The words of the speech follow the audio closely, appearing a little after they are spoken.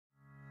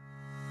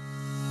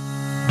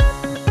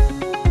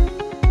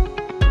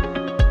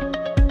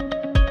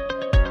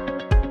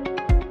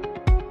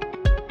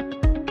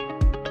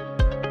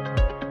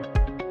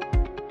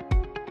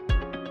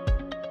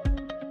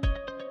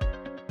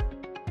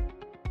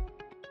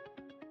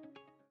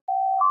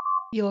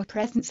Your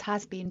presence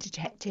has been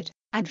detected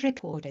and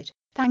recorded.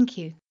 Thank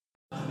you.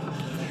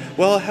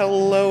 Well,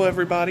 hello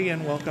everybody,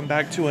 and welcome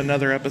back to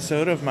another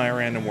episode of My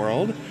Random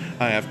World.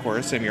 I, of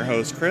course, am your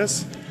host,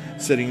 Chris.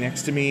 Sitting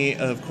next to me,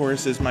 of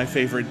course, is my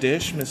favorite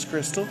dish, Miss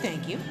Crystal.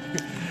 Thank you.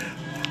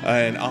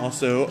 And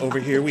also, over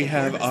here we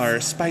have our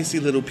spicy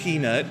little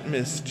peanut,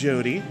 Miss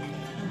Jody.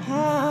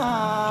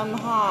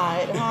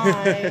 Hi.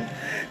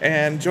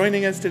 And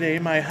joining us today,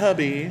 my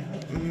hubby,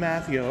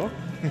 Matthew.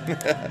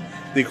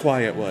 The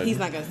quiet one. He's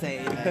not going to say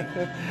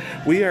anything.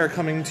 We are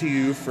coming to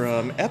you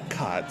from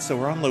Epcot, so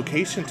we're on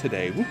location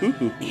today.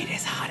 Woohoo! It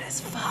is hot as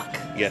fuck.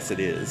 Yes, it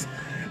is.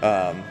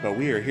 But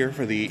we are here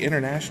for the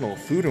International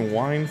Food and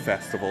Wine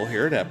Festival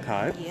here at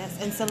Epcot. Yes,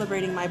 and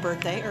celebrating my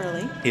birthday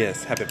early.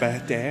 Yes, happy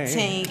birthday.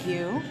 Thank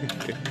you.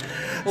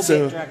 We'll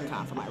So- be at Dragon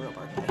Con for my real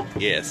birthday.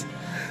 Yes.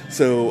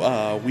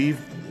 So we've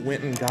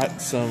went and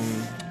got some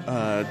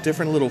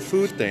different little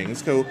food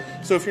things. So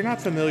if you're not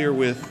familiar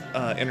with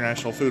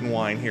International Food and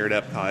Wine here at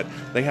Epcot,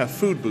 they have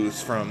food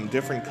booths from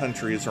different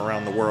countries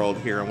around the world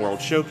here in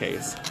World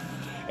Showcase.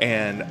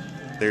 And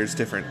there's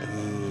different,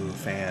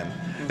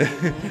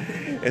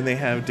 and they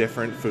have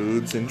different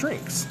foods and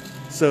drinks.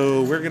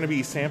 So we're going to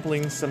be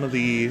sampling some of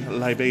the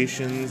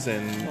libations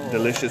and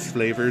delicious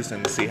flavors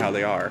and see how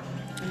they are.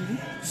 Mm-hmm.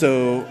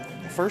 So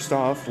first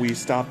off, we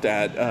stopped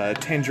at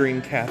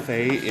Tangerine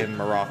Cafe in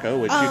Morocco,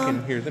 which you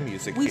can hear the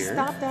music We here.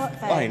 stopped out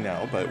I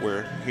know, but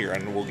we're here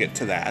and we'll get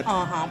to that.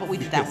 but we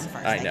did that one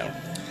first. I Thank know. you.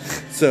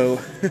 So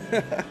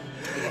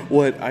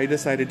what I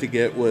decided to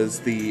get was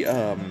the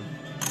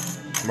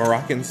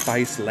Moroccan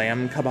spice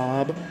lamb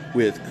kebab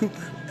with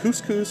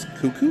couscous,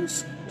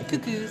 Cuckoos.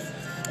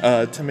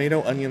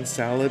 tomato onion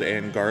salad,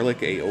 and garlic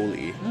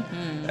aioli.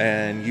 Mm-hmm.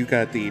 And you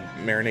got the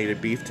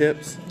marinated beef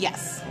tips.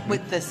 Yes,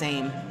 with the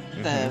same,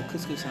 the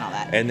couscous and all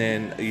that. And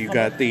then you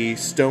got the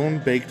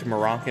stone-baked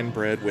Moroccan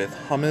bread with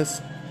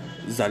hummus,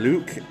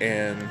 zalouk,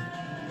 and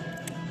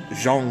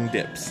jong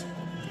dips.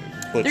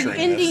 They're Butchering this.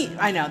 Indian.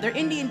 I know they're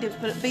Indian dips,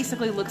 but it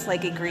basically looks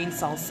like a green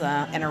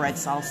salsa and a red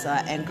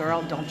salsa. And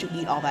girl, don't you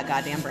eat all that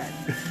goddamn bread?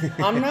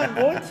 I'm not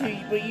going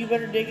to, but you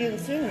better dig in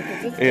soon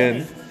because it's And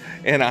good.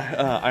 and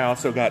I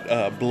also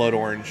got blood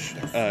orange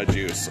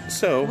juice.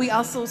 So We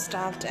also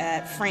stopped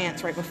at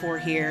France right before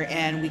here,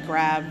 and we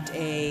grabbed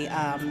a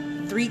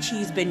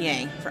 3-cheese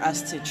beignet for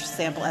us to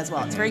sample as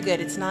well. It's very good.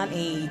 It's not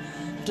a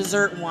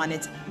dessert one.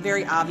 It's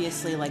very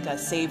obviously like a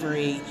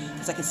savory,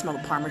 because I can smell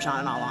the Parmesan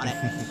and all on it.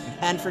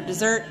 And for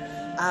dessert,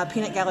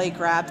 Peanut Gallet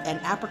grabbed an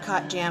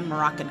apricot jam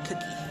Moroccan cookie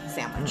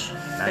sandwich.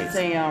 It's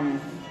a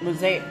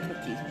mosaic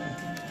cookie.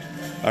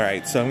 all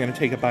right, so I'm going to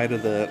take a bite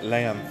of the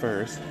lamb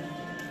first.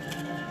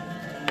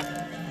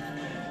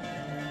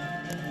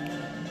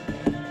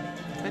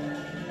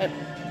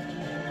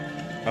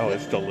 Oh,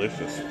 it's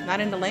delicious. Not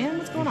into lamb?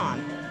 What's going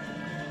on?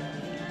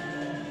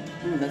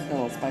 That's got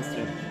a little spice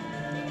to it.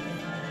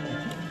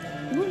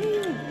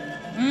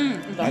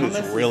 The That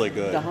is really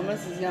good. The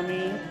hummus is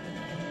yummy.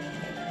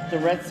 The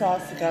red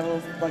sauce got a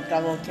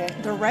little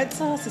kick. The red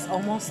sauce is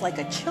almost like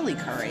a chili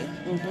curry.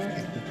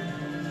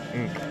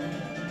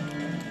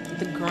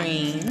 The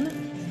green.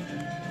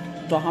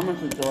 The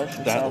hummus is delicious.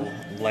 That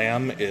though.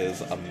 lamb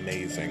is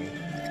amazing.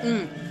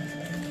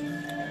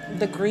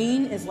 The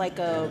green is like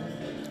a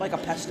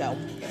pesto.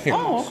 Here,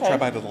 Oh, okay. try a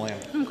bite of the lamb.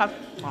 Okay.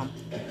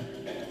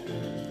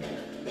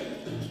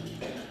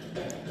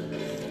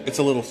 It's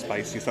a little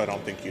spicy, so I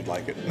don't think you'd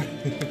like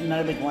it.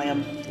 Not a big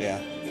lamb.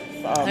 Yeah,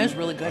 That is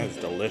really that good. is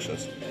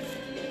delicious.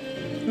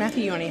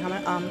 Matthew, you want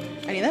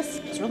any of this?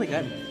 It's really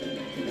good.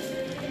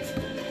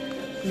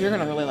 You're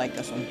gonna really like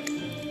this one.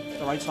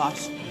 The white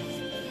sauce.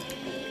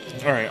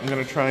 All right, I'm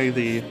gonna try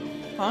the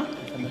Huh?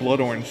 blood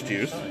orange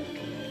juice.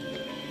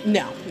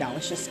 No,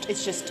 it's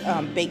just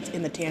baked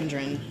in the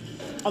tangerine.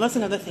 Oh, that's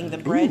another thing. The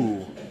bread.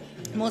 Ooh,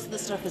 Most of the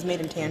stuff is made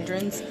in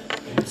tangerines.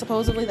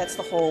 Supposedly, that's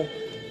the whole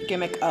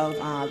gimmick of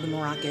the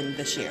Moroccan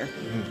this year.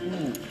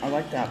 I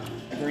like that.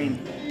 Green.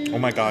 oh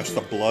my gosh,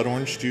 the blood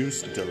orange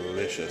juice,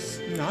 delicious.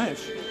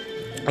 Nice.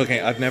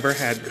 Okay, I've never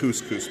had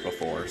couscous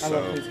before, I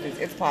love so couscous.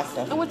 It's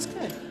pasta. Oh, it's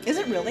good. Is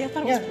it really? I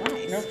thought it Yeah. was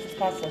rice. Nope, it's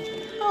pasta.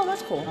 Oh,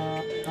 that's cool.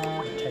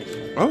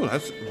 oh,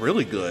 that's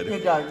really good.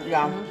 It does,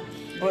 yeah.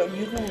 But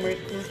you can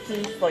make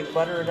couscous, like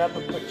butter it up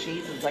and put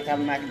cheese. It's like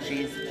having mac and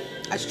cheese.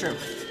 That's true.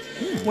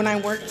 When I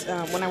worked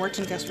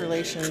in guest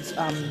relations,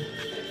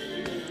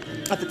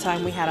 at the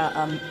time we had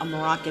a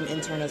Moroccan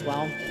intern as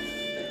well,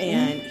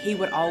 and he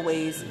would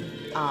always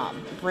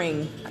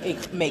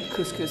make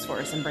couscous for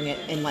us and bring it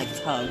in like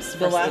tubs. The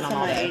first last thing on time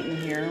all I day. ate in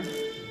here,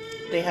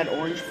 they had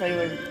orange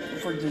flavored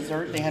for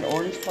dessert. They had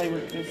orange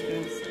flavored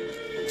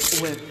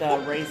couscous with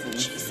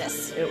raisins.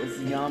 Jesus. It was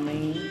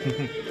yummy.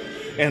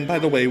 And by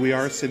the way, we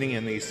are sitting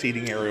in the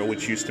seating area,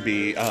 which used to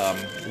be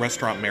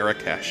Restaurant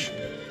Marrakesh.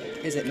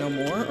 Is it no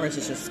more, or is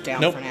it just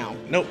down Nope, for now?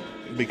 nope,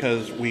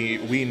 because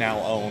we now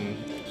own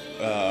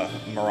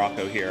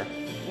Morocco here.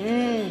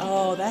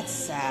 Oh, that's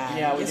sad.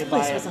 Yeah, we this did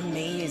place buy it. was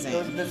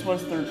amazing. This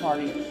was third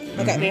party.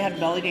 Okay. They had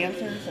belly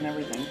dancers and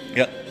everything.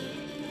 Yep.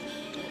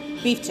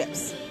 Beef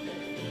tips.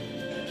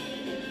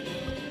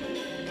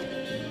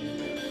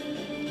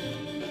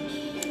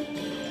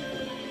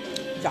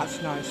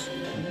 That's nice.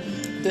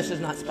 This is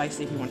not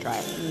spicy if you want to try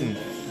it. You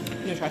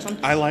want to try some?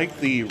 I like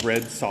the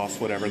red sauce,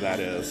 whatever that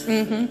is.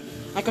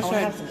 Like I I'll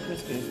said. have some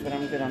couscous, but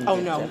I'm good on Oh,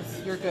 big no.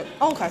 chips. You're good.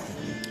 Oh, okay.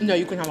 No,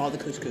 you can have all the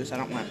couscous. I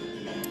don't want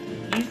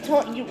it. You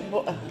told you.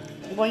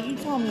 Why you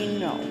telling me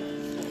no?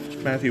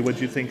 Matthew,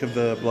 what'd you think of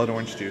the blood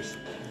orange juice?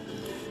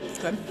 It's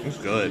good. It's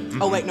good.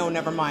 Oh, wait, no,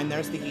 never mind.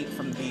 There's the heat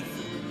from the beef.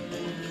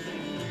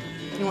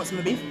 You want some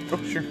of the beef?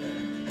 Oh, sure.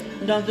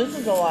 No, this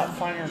is a lot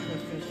finer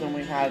couscous than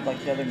we had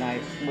like the other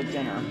night with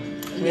dinner.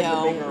 We had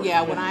the bigger-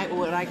 Yeah, what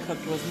I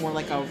cooked was more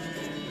like a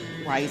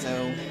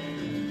rhizo.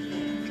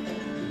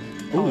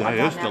 Ooh, I that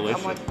got is that. delicious.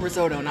 I'm like,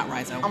 Risotto, not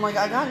rhizo.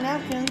 I got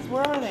napkins.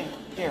 Where are they?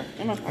 Here,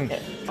 in my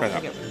pocket. Try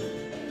that.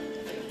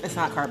 It's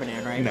not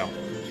carbonated, right? No.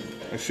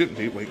 It shouldn't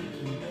be. Wait.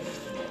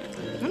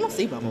 I don't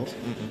see bubbles.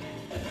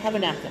 Have a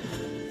napkin.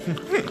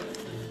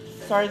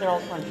 Sorry, they're all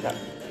crunched up.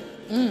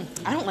 I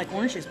don't like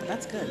orange juice, but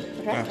that's good.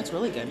 Okay. That's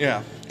really good.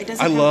 Yeah. It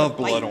doesn't I have love the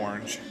blood bite.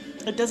 orange.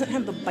 It doesn't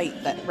have the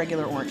bite that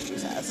regular orange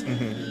juice has.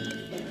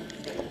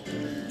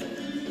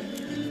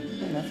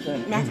 That's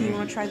good. Matthew, you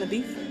want to try the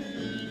beef?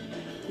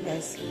 You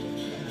guys,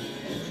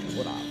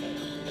 what off?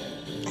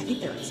 I think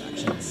they're in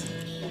sections.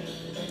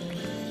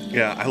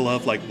 Yeah, I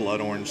love like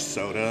blood orange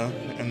soda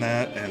and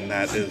that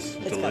is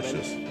It's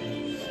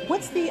delicious.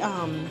 What's the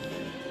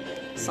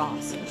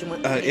sauce? Do you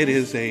want- It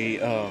is a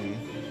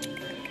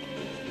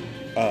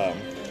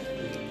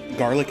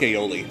garlic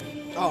aioli.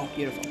 Oh,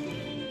 beautiful.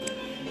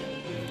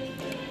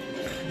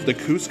 The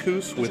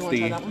couscous Did with you want to the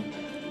try that one?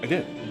 I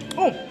did.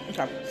 Oh,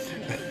 okay.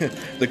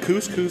 The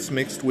couscous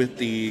mixed with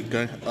the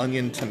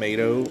onion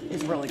tomato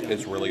It's really good.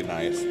 is really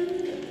nice.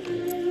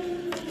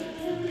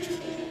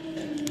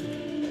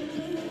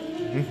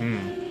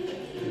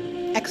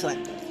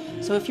 Excellent.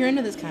 So if you're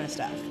into this kind of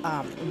stuff,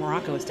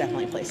 Morocco is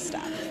definitely a place to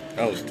stop.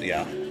 Oh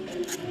yeah.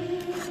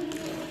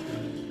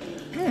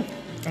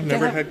 I've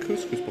never have- had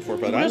couscous before,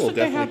 but I What will else do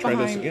they definitely have try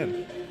this behind-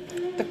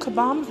 again. The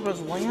kebabs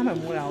was lamb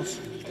and what else?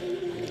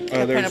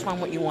 Depending There's upon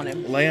what you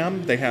wanted.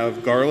 lamb. They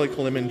have garlic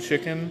lemon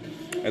chicken,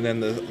 and then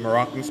the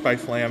Moroccan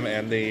spice lamb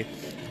and the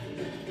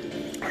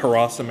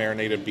harassa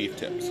marinated beef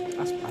tips.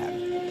 That's what I had.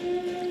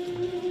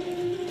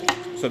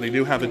 So they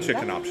do have a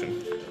chicken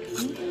option.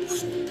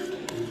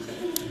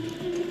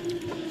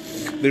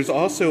 There's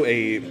also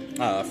a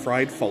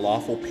fried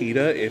falafel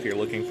pita if you're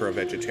looking for a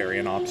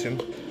vegetarian option.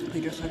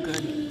 Pitas are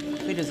good.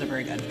 Pitas are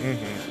very good.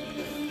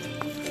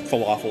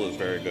 Falafel is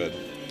very good.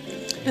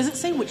 Does it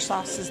say which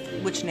sauce is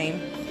which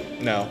name?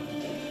 No.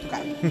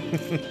 Okay.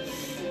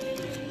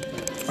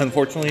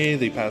 Unfortunately,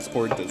 the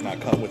passport does not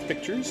come with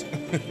pictures.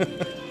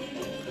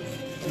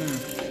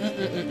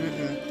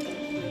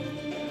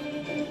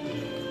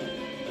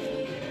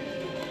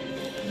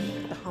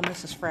 The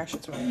hummus is fresh.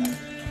 It's really good.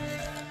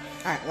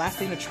 All right. Last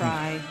thing to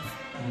try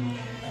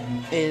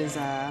is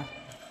The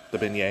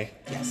beignet.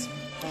 yes.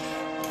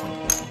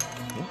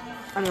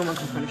 Anyone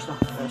can finish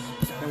this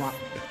if they want.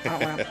 I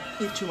don't want to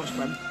eat too much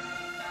bread.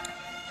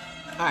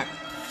 All right.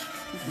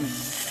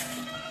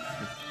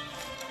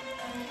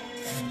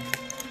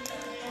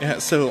 Yeah,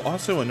 so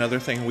also another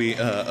thing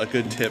a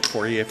good tip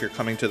for you if you're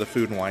coming to the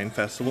Food and Wine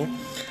Festival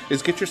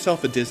is get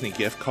yourself a Disney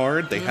gift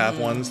card. They have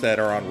ones that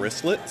are on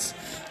wristlets,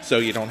 so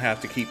you don't have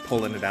to keep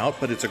pulling it out,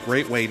 but it's a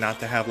great way not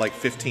to have like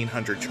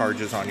 1,500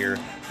 charges on your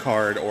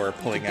card or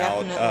pulling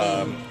out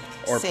Definitely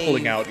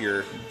pulling save. out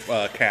your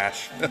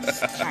cash. All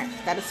right.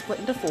 That is split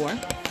into 4.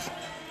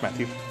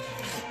 Matthew.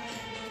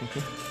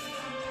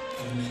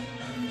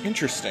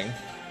 Interesting.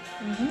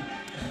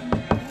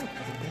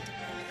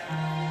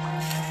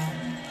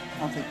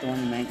 I'll take the one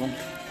in mango.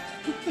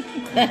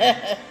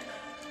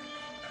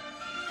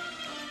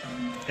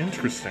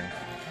 Interesting.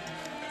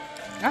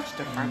 That's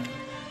different.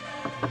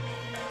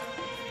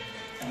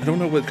 I don't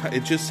know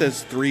it just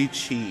says 3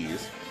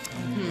 cheese.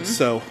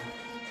 So,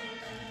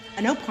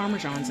 I know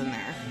Parmesan's in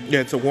there. yeah,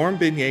 it's a warm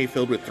beignet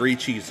filled with 3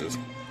 cheeses.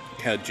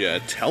 Could you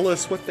tell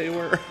us what they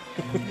were?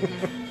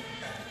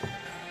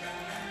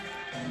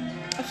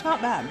 It's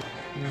not bad.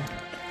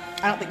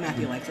 I don't think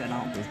Matthew likes it at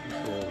all.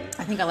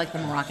 I think I like the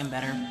Moroccan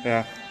better.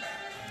 Yeah.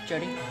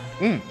 Jody?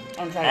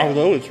 I'm sorry.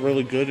 Although it's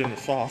really good in the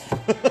sauce.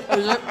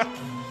 Is it?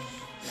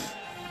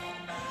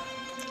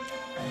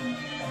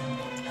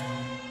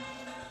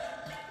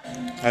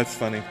 That's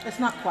funny. It's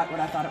not quite what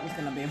I thought it was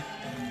going to be.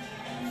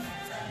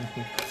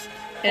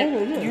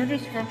 Your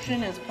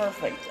description is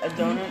perfect. A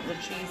donut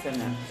with cheese in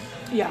it.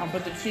 Yeah,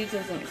 But the cheese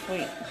isn't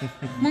sweet.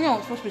 well, no,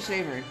 it's supposed to be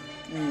savory.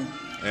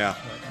 Yeah.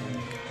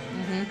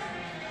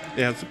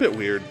 Yeah, it's a bit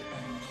weird.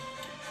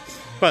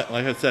 But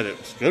like I said,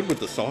 it's good with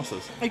the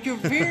sauces. Like, you're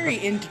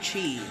very into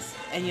cheese,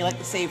 and you like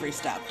the savory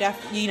stuff. That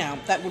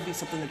would be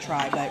something to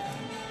try, but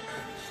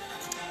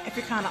if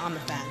you're kind of on the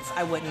fence,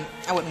 I wouldn't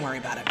worry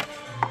about it.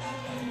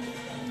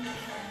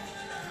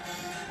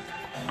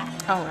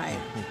 All right.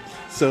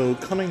 So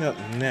coming up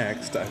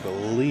next, I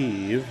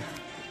believe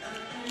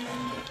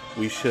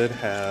we should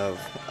have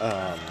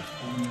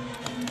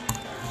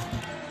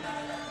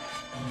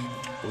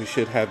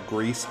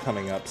Greece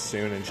coming up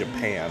soon in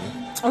Japan.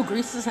 Oh,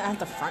 Greece isn't at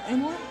the front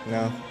anymore?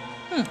 No.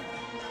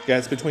 Yeah,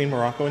 it's between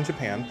Morocco and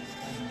Japan.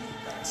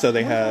 So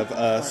they have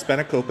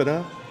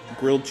spanakopita,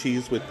 grilled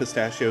cheese with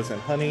pistachios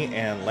and honey,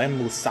 and lamb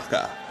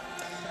moussaka.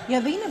 Yeah,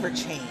 they never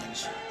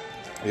change.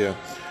 Yeah.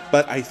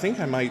 But I think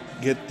I might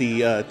get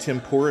the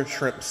tempura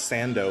shrimp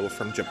sando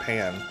from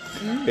Japan.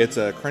 It's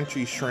a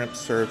crunchy shrimp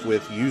served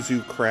with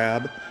yuzu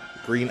crab,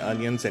 green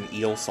onions, and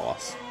eel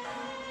sauce.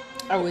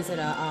 Oh, is it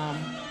a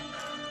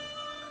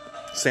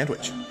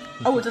Sandwich.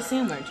 Oh, it's a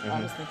sandwich.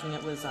 I was thinking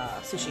it was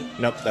sushi.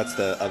 Nope, that's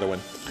the other one.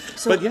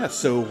 So but yeah,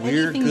 so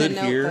we're anything good to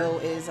note, here. though,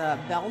 is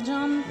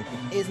Belgium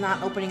is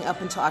not opening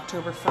up until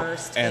October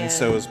 1st. And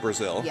so is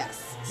Brazil.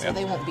 Yes. So Yeah.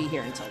 they won't be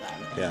here until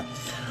then. Yeah.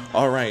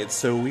 All right,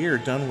 so we are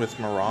done with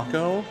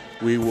Morocco.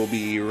 We will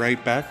be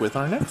right back with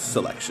our next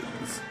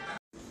selections.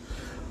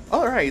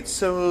 All right,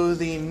 so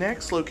the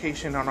next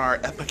location on our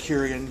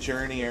Epicurean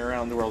journey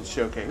around the World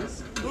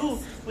Showcase. Ooh,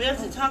 we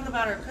have to talk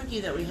about our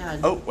cookie that we had.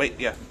 Oh, wait,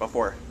 yeah,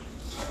 before.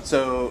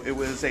 So it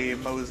was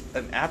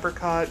an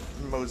apricot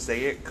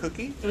mosaic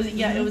cookie. It was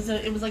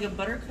it was like a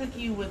butter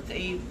cookie with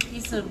a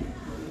piece of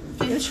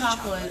thin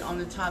chocolate on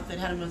the top that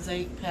had a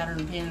mosaic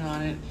pattern painted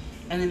on it,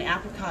 and then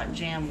apricot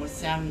jam was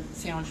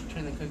sandwiched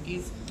between the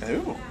cookies.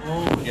 Ooh.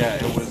 Oh, Yeah,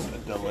 it was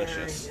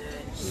delicious.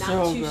 Not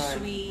So too good.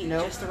 sweet,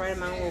 Nope. just the right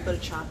amount, a little bit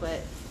of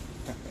chocolate.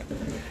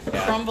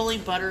 Crumbly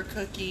butter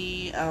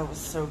cookie. Oh, it was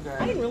so I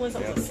good. didn't realize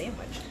that was a Yeah.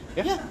 sandwich.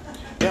 Yeah.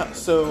 Yeah,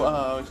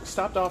 so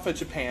stopped off at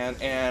Japan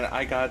and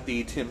I got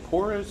the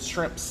tempura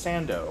shrimp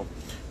sando,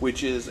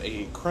 which is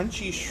a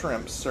crunchy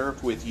shrimp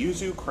served with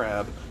yuzu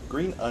crab,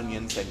 green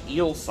onions, and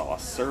eel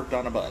sauce served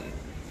on a bun.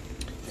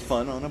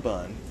 Fun on a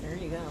bun. There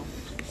you go.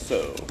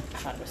 So, I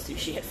thought it was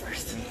sushi at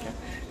first.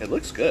 it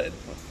looks good.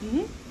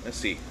 Let's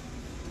see.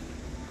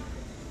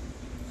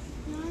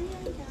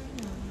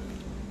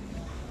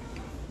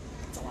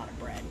 It's a lot of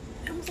bread.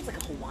 It almost looks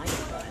like a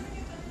Hawaiian bun.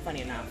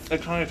 Funny enough.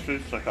 It kind of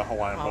tastes like a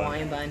Hawaiian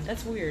Hawaiian bun.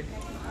 That's weird.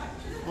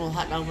 A little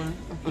hot dog bun.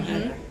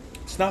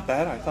 It's not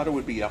bad. I thought it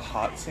would be a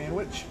hot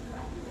sandwich.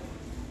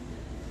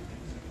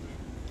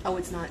 Oh,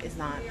 it's not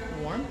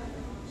warm?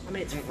 I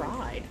mean, it's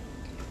fried.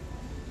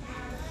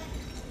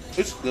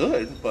 It's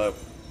good, but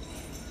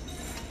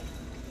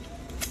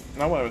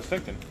not what I was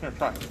thinking. Here,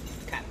 try.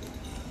 Okay.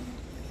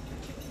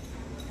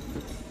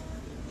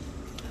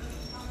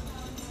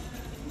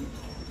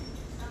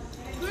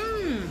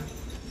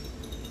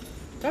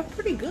 That's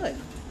pretty good.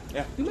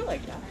 Yeah. You might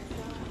like that.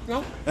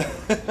 No?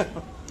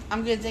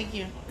 I'm good, thank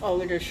you.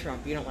 Oh, it is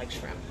shrimp. You don't like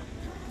shrimp.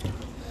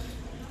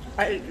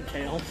 I ate your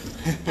tail.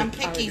 I'm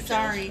picky,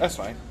 sorry. That's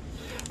fine.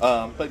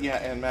 But yeah,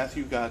 and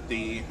Matthew got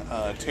the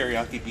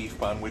teriyaki beef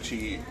bun, which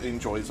he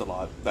enjoys a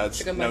lot. That's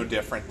Chicken no bun.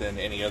 different than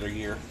any other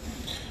year.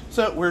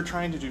 So we're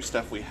trying to do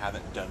stuff we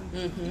haven't done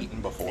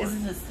eaten before.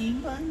 Is this a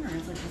steam bun or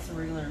is it just a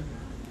regular?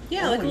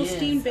 Yeah, Oh, like a little it is.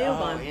 steamed bail Oh,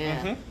 bun.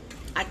 yeah. Mhm.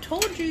 I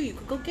told you, you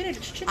could go get it.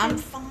 It's chicken. I'm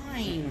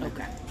fine.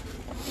 Okay.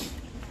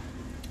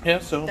 Yeah,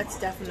 so That's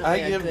definitely I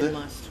a give good the-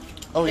 must.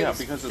 Oh yeah, It's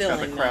because it's got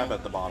the filling, crab though.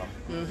 at the bottom.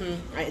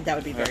 That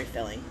would be very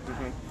filling.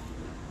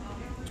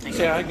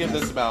 So yeah, I give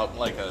this about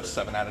like a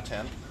 7 out of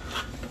 10.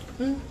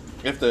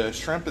 If the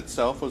shrimp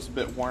itself was a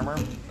bit warmer,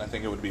 I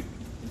think it would be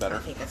better. I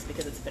think that's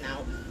because it's been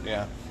out.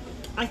 Yeah.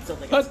 I still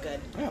think But, it's good.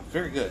 yeah,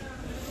 very good.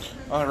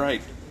 All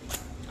right.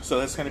 So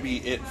that's going to be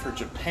it for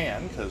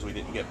Japan because we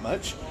didn't get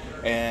much.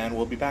 And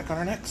we'll be back on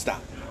our next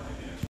stop.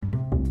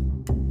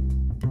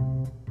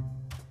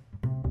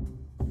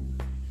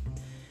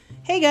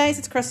 Hey guys,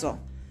 it's Crystal.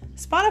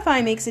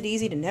 Spotify makes it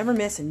easy to never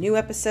miss a new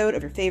episode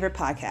of your favorite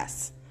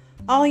podcasts.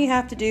 All you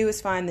have to do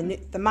is find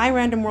the My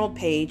Random World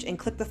page and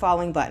click the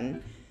following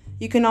button.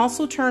 You can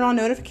also turn on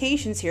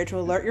notifications here to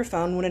alert your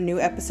phone when a new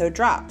episode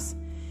drops.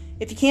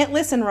 If you can't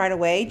listen right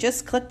away,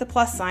 just click the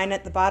plus sign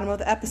at the bottom of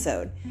the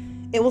episode.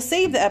 It will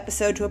save the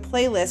episode to a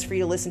playlist for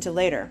you to listen to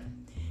later.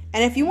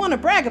 And if you want to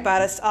brag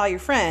about us to all your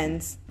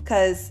friends,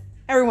 because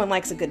everyone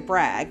likes a good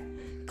brag,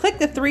 click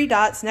the 3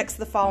 dots next to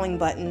the following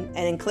button and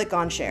then click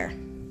on share.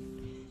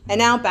 And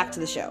now back to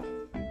the show.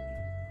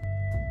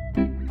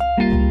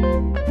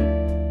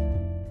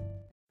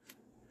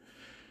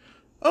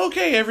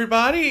 Okay,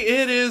 everybody,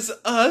 it is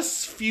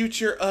us.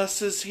 Future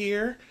us is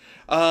here.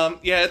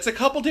 Yeah, it's a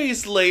couple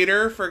days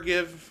later.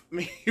 Forgive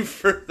me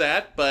for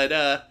that,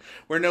 but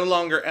we're no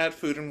longer at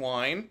Food and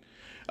Wine.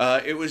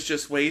 It was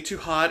just way too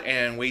hot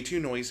and way too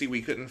noisy.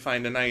 We couldn't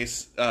find a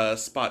nice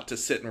spot to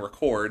sit and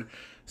record.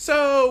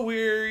 So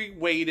we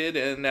waited,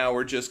 and now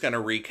we're just going to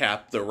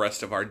recap the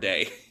rest of our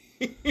day.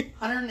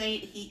 108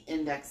 heat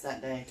index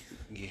that day.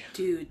 Yeah.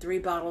 Dude, 3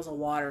 bottles of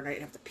water and I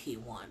didn't have to pee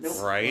once.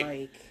 Right?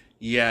 Like,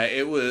 Yeah,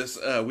 it was,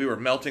 we were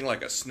melting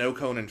like a snow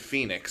cone in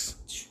Phoenix.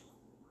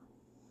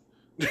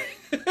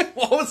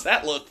 What was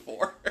that look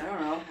for? I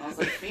don't know. I was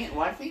like,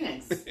 why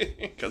Phoenix?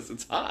 Because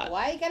it's hot.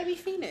 why you gotta be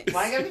Phoenix?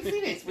 Why gotta be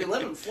Phoenix? We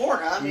live in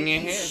Florida. I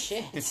mean, Yeah.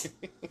 Shit.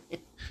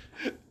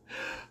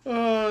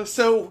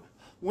 So,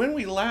 when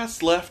we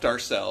last left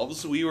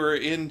ourselves, we were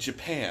in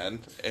Japan.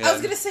 And I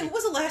was gonna say, what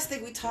was the last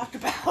thing we talked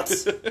about?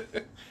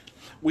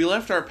 we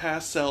left our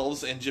past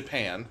selves in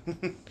Japan.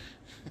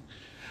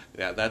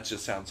 Yeah, that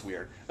just sounds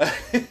weird.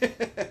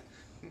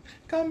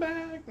 come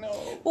back.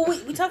 No. Well,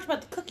 we talked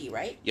about the cookie,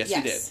 right? Yes,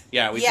 we did.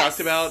 Yeah, we talked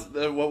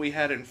about what we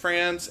had in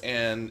France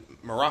and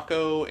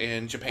Morocco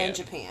and Japan. And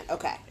Japan,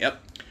 okay.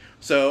 Yep.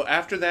 So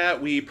after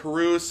that, we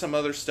perused some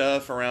other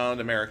stuff around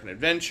American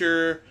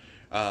Adventure.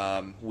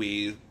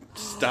 We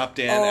stopped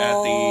in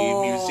at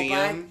the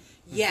museum.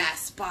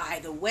 Yes, by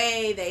the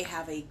way, they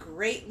have a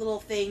great little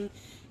thing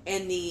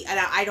in the... And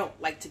I don't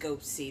like to go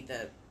see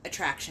the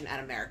attraction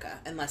at America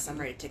unless I'm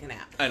ready to take a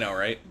nap. I know,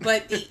 right?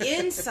 But the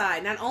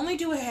inside, not only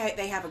do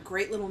they have a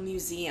great little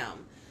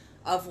museum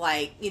of,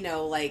 like, you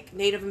know, like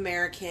Native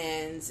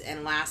Americans and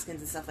Alaskans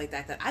and stuff like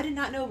that I did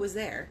not know was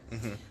there.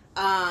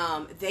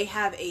 Mm-hmm. They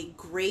have a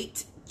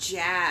great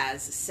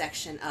jazz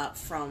section up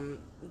from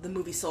the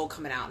movie Soul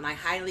coming out, and I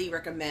highly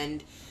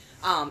recommend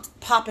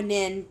popping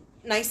in,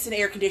 nice and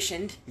air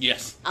conditioned.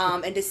 Yes.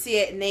 And to see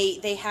it, and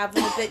they have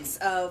little bits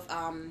of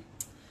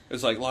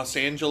it's like Los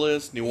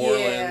Angeles, New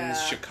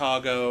Orleans,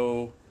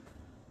 Chicago.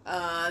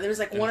 There's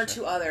like one or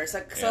two others.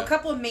 So a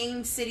couple of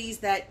main cities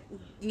that,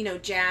 you know,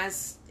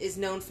 jazz is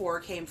known for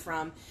came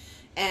from,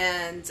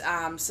 and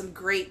some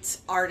great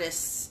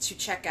artists to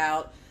check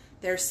out.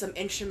 There's some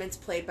instruments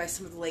played by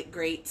some of the late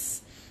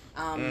greats.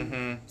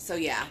 So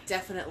yeah,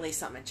 definitely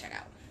something to check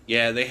out.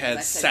 Yeah, they had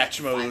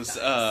Satchmo's,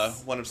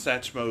 one of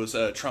Satchmo's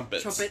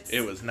trumpets.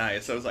 It was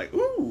nice. I was like,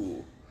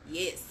 ooh.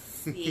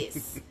 Yes.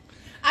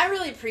 I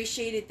really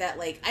appreciated that.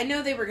 Like, I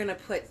know they were going to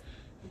put...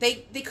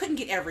 They couldn't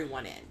get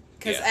everyone in.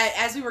 Because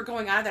as we were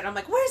going out of that, I'm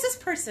like, where's this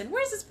person?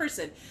 Where's this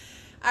person?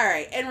 All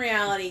right, in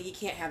reality, you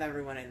can't have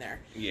everyone in there.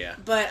 Yeah.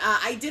 But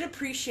I did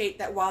appreciate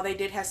that while they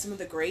did have some of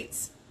the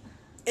greats,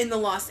 in the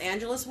Los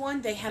Angeles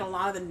one, they had a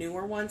lot of the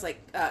newer ones,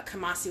 like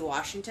Kamasi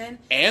Washington.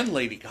 And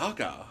Lady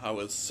Gaga. I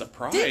was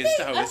surprised. Did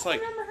they? I was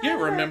like,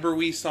 remember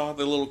we saw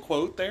the little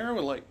quote there?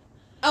 We're like...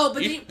 Oh,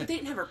 but they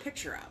didn't have her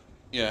picture up.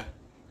 Yeah.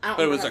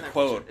 But it was a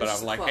quote, but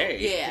I'm like, hey.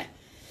 Yeah.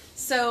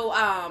 So,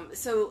 I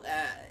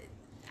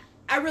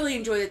really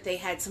enjoyed that they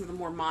had some of the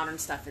more modern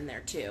stuff in there,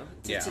 too.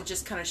 To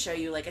just kind of show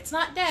you, like, it's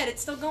not dead,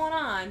 it's still going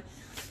on.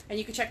 And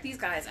you can check these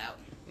guys out.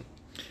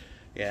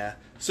 Yeah.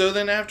 So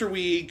then after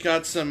we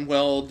got some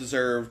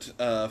well-deserved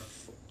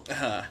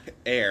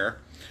air,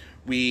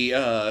 we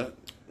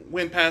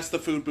went past the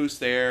food booths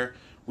there.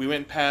 We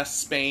went past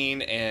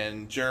Spain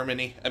and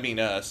Germany. I mean,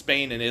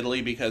 Spain and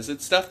Italy, because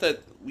it's stuff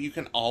that you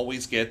can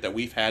always get that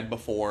we've had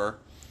before.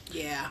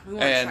 Yeah, we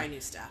want to try new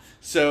stuff.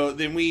 So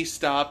then we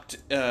stopped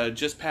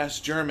just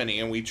past Germany,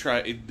 and we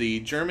tried the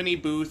Germany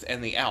booth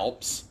and the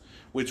Alps,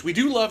 which we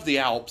do love the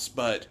Alps,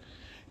 but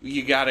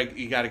you gotta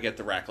get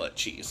the raclette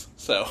cheese.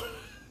 So.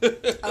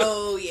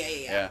 Oh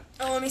yeah.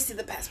 Oh, let me see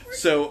the passport.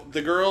 So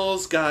the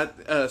girls got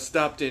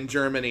stopped in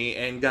Germany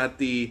and got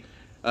the.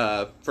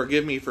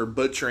 Forgive me for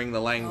butchering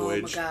the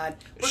language. Oh my god.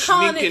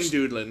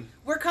 Schinkendoodlen.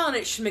 We're calling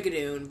it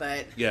schmigadoon,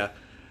 but... Yeah,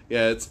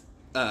 it's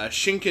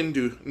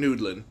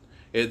Schinkendoodlen.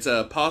 It's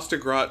pasta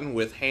gratin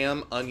with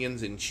ham,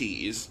 onions, and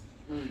cheese.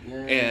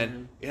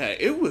 And, yeah,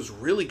 it was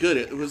really good.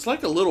 It was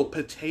like a little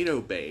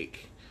potato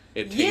bake.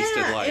 It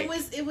tasted like...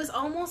 it was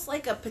almost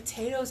like a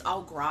potatoes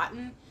au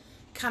gratin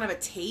kind of a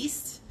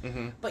taste,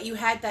 but you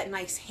had that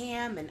nice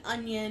ham and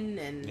onion,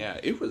 and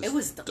it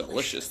was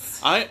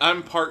delicious.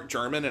 I'm part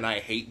German and I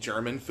hate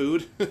German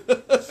food.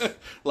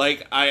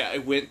 Like I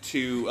went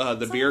to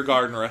the Beer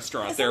Garden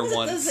restaurant there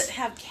once. It doesn't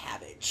have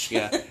cabbage.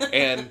 Yeah,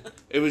 and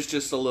it was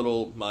just a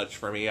little much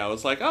for me. I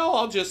was like,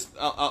 oh,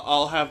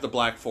 I'll have the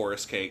Black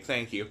Forest cake,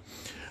 thank you.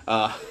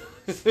 But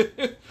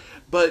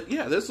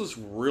yeah, this was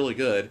really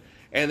good.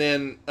 And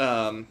then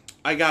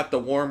I got the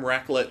warm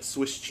raclette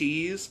Swiss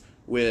cheese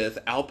with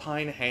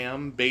alpine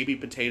ham, baby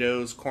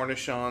potatoes,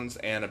 cornichons,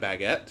 and a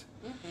baguette.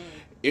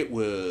 It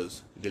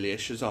was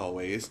delicious as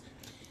always.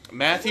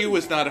 Matthew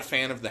was not a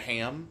fan of the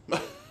ham,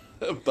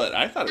 but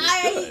I thought it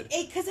was good.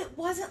 Because it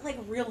wasn't like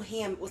real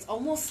ham. It was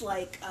almost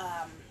like,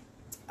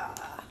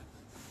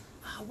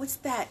 what's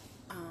that?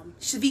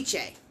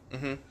 Ceviche.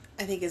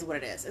 I think is what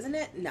it is, isn't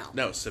it?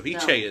 No,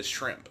 ceviche is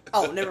shrimp.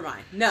 Oh, never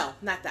mind. No,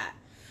 not that.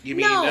 You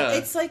mean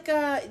it's like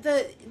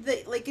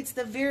it's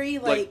the very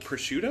like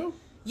prosciutto.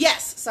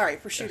 Yes, sorry,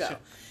 prosciutto.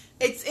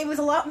 It was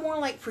a lot more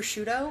like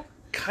prosciutto.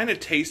 Kind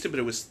of tasted, but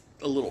it was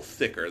a little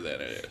thicker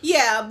than it is.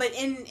 Yeah, but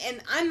and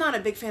I'm not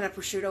a big fan of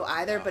prosciutto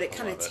either, but it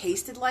kind of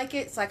tasted like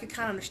it, so I could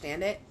kind of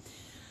understand it.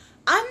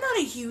 I'm not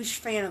a huge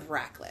fan of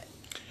raclette.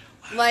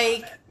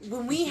 Like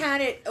when we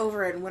had it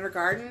over in Winter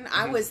Garden,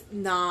 I was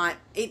not.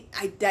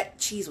 That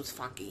cheese was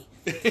funky,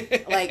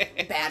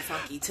 like bad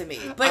funky to me.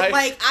 But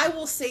I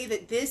will say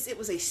that it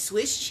was a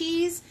Swiss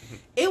cheese.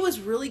 It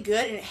was really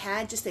good, and it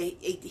had just a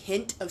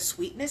hint of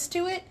sweetness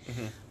to it.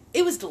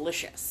 It was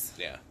delicious.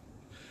 Yeah,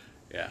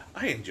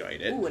 I enjoyed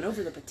it. Ooh, and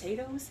over the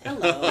potatoes,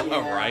 hello.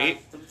 Right?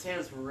 The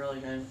potatoes were really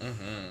good.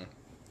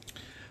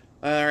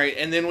 All right,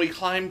 and then we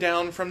climbed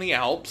down from the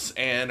Alps,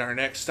 and our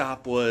next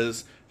stop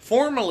was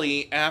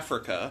formerly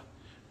Africa,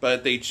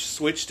 but they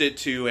switched it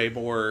to a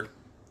more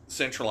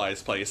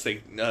centralized place.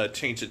 They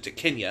changed it to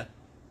Kenya.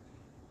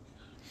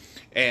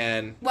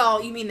 And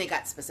well, you mean they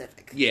got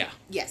specific? Yeah.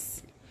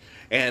 Yes.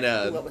 And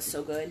what was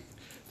so good?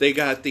 They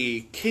got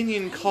the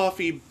Kenyan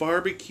Coffee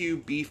Barbecue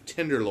Beef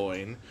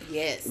Tenderloin.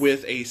 Yes.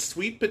 With a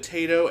sweet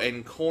potato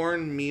and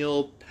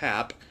cornmeal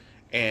pap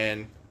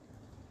and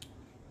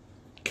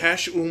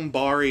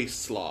kashumbari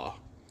slaw.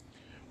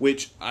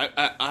 Which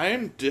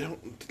I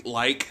don't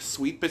like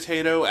sweet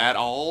potato at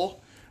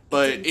all,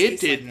 but it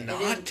did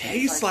not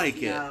taste like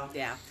it. No.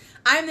 Yeah.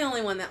 I'm the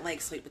only one that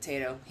likes sweet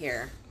potato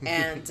here.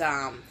 And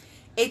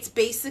it's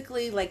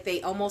basically like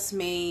they almost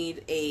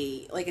made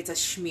it's a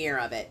schmear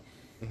of it.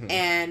 Mm-hmm.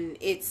 And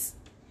it's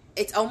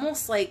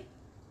almost like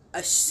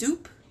a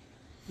soup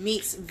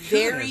meets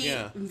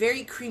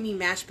very creamy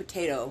mashed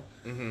potato.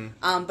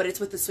 Mm-hmm. But it's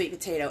with the sweet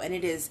potato, and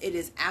it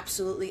is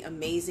absolutely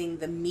amazing.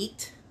 The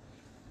meat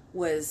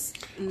was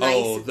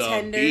nice and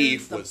tender. The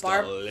beef was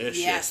delicious.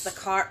 Yes, the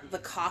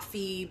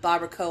coffee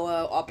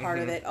barbacoa, all part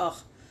of it.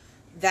 Oh,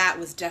 that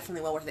was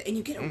definitely well worth it, and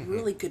you get a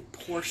really good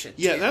portion.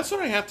 Yeah, too. That's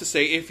what I have to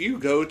say. If you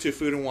go to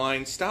Food and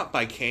Wine, stop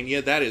by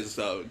Kenya. That is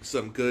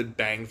some good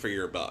bang for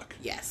your buck.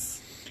 Yes.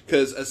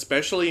 Because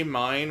especially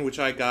mine, which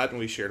I got and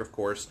we shared, of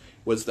course,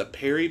 was the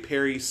peri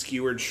peri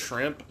skewered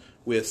shrimp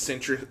with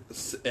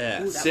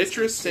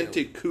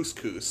citrus-scented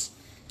couscous.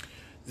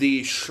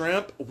 The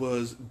shrimp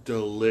was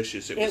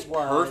delicious. It was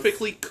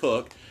perfectly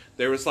cooked.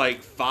 There was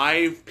like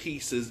 5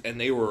 pieces, and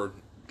they were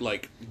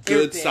like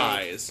good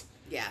size.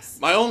 Yes.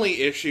 My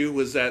only issue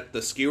was that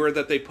the skewer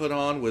that they put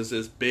on was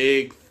this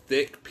big,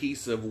 thick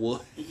piece of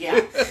wood.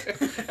 Yeah.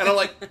 And I'm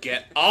like,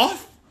 get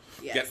off!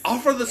 Yes. Get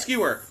off of the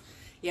skewer!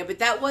 Yeah, but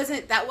that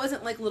wasn't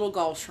like little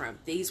gall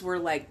shrimp. These were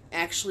like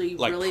actually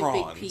like really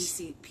prawns.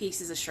 Big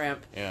pieces of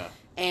shrimp. Yeah.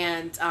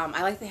 And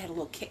I like they had a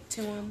little kick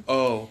to them.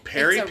 Oh,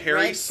 peri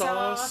peri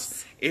sauce.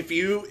 sauce. If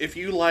you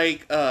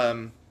like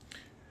if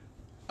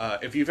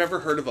you've ever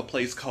heard of a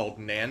place called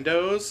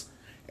Nando's,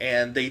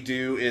 and they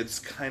do, it's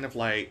kind of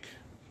like,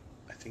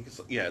 I think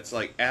it's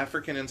like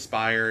African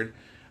inspired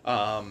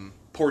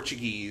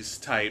Portuguese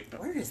type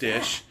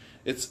dish.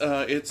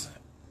 That? It's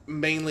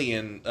mainly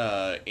in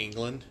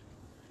England.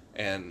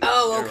 And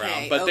okay.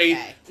 Around. But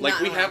okay.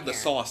 we have the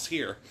sauce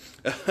here.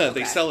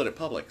 They sell it at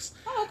Publix.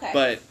 Oh, okay.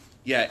 But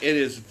yeah, it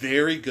is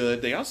very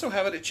good. They also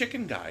have it at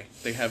Chicken Guy.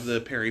 They have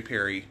the peri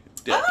peri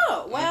dip.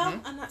 Oh,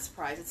 well, I'm not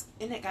surprised.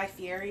 Isn't it Guy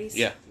Fieri's?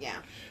 Yeah. Yeah.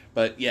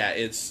 But yeah,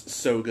 it's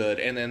so good.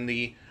 And then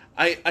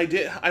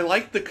I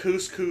like the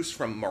couscous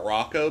from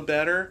Morocco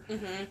better.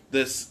 Mm-hmm.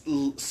 This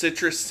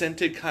citrus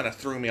scented kind of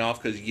threw me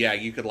off because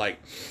you could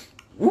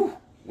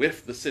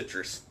whiff the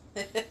citrus.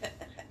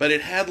 But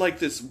it had like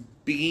this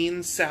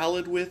bean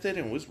salad with it,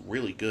 and it was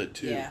really good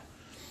too. Yeah.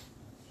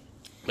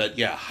 But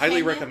yeah,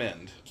 highly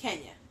recommend.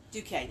 Kenya.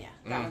 Do Kenya.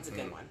 That one's a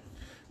good one.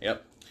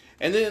 Yep.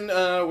 And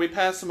then we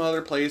passed some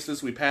other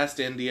places. We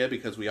passed India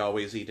because we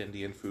always eat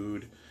Indian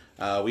food.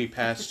 We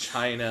passed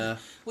China.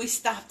 We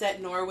stopped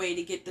at Norway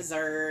to get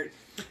dessert.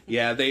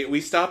 Yeah,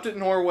 we stopped at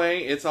Norway.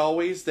 It's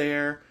always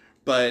there.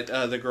 But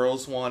the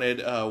girls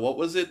wanted, what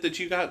was it that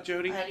you got,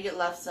 Jody? I had to get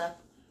lefse.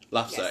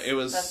 Lefse. Yes, it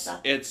was.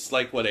 lefse. It's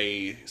like what,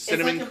 a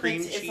cinnamon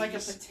cream cheese. It's like a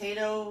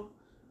potato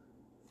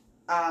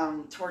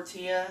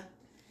tortilla,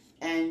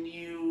 and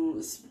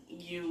you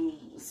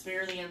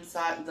smear the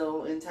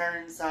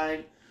entire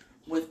inside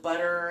with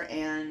butter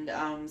and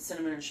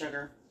cinnamon and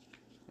sugar.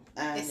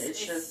 And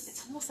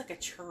it's almost like a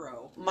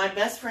churro. My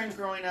best friend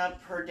growing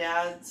up, her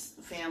dad's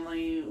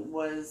family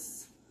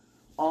was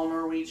all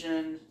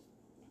Norwegian,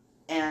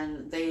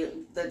 and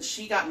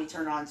she got me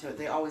turned on to it.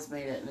 They always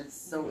made it, and it's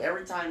so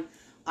every time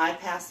I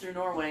pass through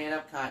Norway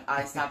at Epcot,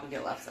 I stop and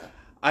get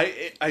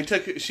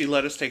lefse. She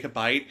let us take a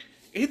bite.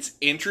 It's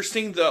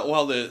interesting that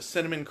while the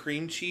cinnamon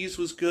cream cheese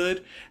was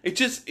good,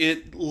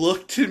 it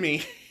looked to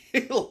me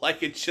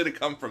like it should have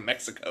come from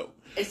Mexico.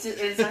 It's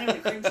not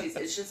even cream cheese.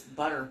 It's just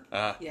butter.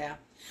 Yeah.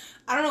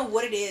 I don't know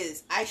what it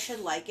is. I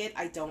should like it.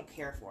 I don't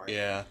care for it.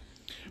 Yeah.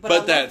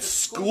 But that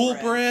school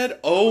bread,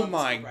 oh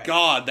my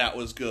God, that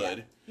was good.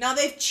 Yeah. Now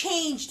they've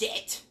changed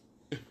it.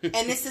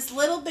 And it's this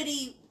little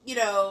bitty,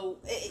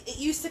 it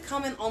used to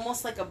come in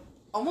almost like a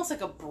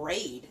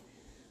braid.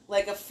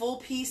 Like a full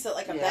piece of,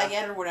 like a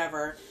baguette or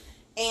whatever.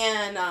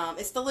 And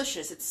it's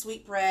delicious. It's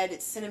sweet bread,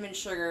 it's cinnamon,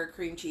 sugar,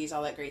 cream cheese,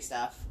 all that great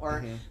stuff.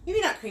 Or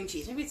maybe not cream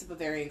cheese, maybe it's a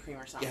Bavarian cream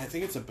or something. Yeah, I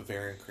think it's a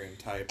Bavarian cream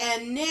type.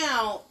 And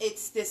now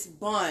it's this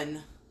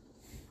bun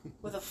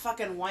with a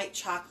fucking white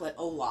chocolate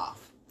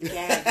Olaf.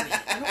 Gag me.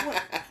 I don't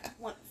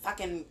want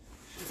fucking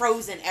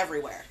frozen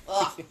everywhere.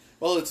 Ugh.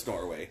 Well, it's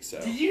Norway, so.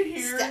 Did you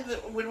hear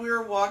that when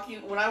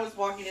I was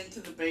walking into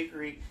the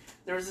bakery,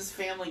 there was this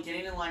family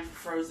getting in line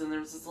for frozen. There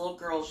was this little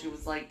girl, she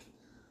was like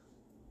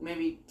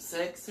maybe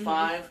 6,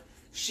 5.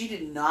 She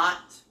did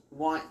not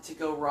want to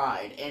go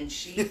ride, and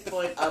she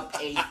put up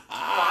a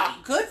fight.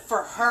 Good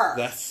for her.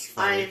 That's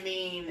funny. I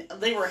mean,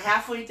 they were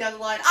halfway down the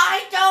line.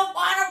 I don't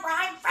want to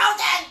ride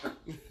frozen!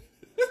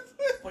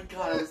 Oh my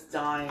God, I was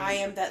dying. I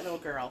am that little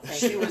girl.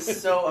 She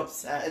was so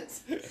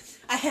upset.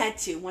 I had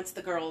to, once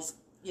the girls,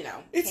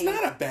 It's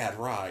not a bad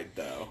ride,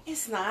 though.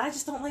 It's not. I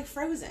just don't like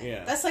Frozen.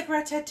 Yeah. That's like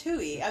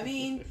Ratatouille. I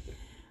mean,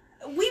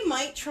 We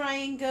might try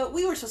and go.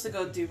 We were supposed to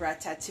go do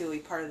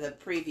Ratatouille, part of the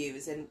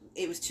previews, and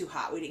it was too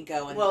hot. We didn't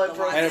go. And Well, it the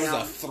broke line And it was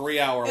down. a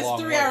 3-hour It's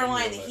long. a 3-hour wait,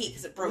 line in but- the heat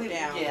because it broke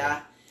down.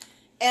 Yeah.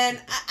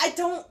 And I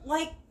don't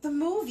like the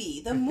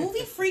movie. The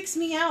movie freaks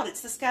me out.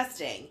 It's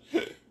disgusting.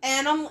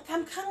 And I'm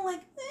kind of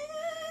like,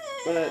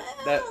 But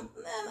that-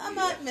 I'm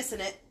not missing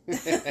it.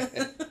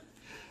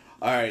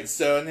 All right,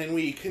 so and then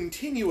we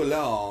continue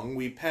along.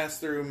 We pass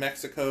through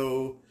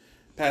Mexico,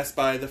 pass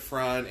by the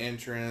front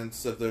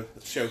entrance of the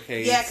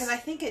showcase. Yeah, because I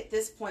think at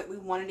this point we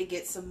wanted to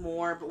get some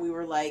more, but we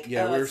were like,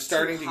 Yeah, oh, we were it's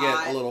starting too to get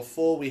hot. a little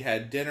full. We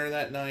had dinner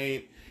that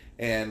night,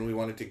 and we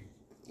wanted to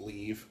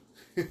leave.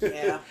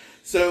 Yeah.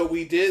 So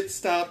we did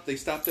stop. They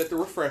stopped at the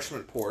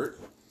refreshment port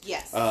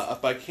Yes.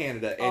 up by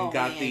Canada and Oh,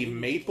 got man, the you need to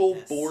maple get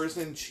this.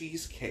 boursin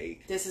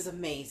cheesecake. This is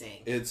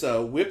amazing. It's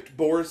whipped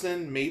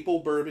boursin, maple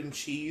bourbon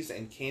cheese,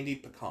 and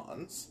candied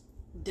pecans.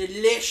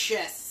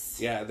 Delicious.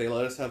 Yeah, they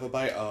let us have a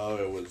bite. Oh,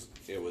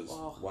 it was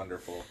Oh.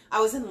 wonderful. I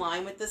was in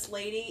line with this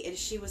lady, and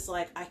she was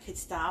like, I could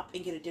stop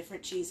and get a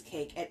different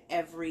cheesecake at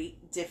every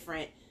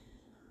different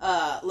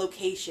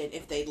location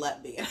if they'd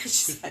let me. And I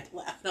just had to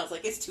laugh. And I was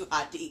like, it's too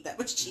hot to eat that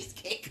much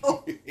cheesecake.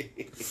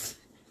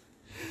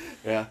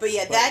 Yeah. But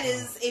yeah, that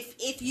is,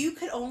 if you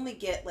could only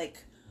get like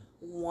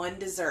one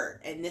dessert,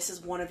 and this is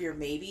one of your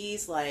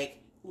maybes, like,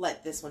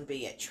 let this one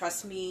be it.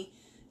 Trust me,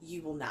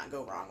 you will not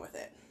go wrong with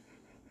it.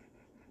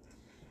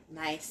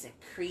 Nice and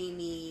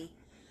creamy.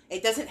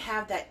 It doesn't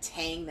have that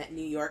tang that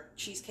New York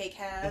cheesecake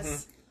has.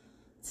 Mhm.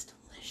 It's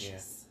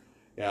delicious.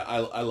 Yeah,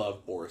 I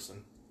love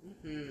boursin.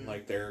 Mm-hmm.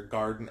 Like their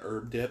garden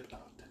herb dip. Oh,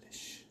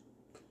 delish.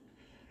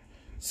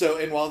 So,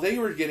 and while they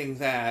were getting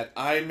that,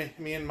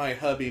 me and my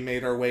hubby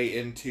made our way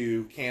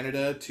into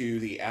Canada to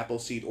the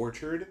Appleseed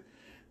Orchard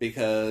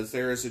because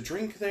there is a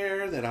drink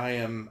there that I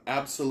am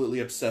absolutely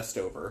obsessed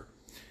over.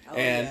 Oh,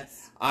 And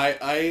yes.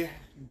 I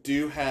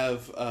do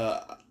have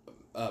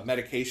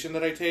medication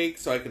that I take,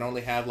 so I can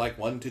only have like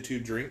 1 to 2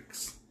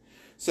 drinks.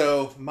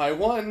 So my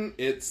one,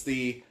 it's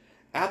the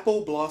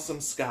Apple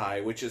Blossom Sky,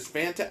 which is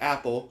Fanta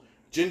Apple,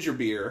 ginger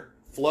beer,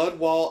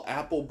 Floodwall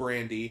apple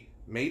brandy,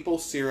 maple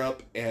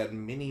syrup,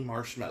 and mini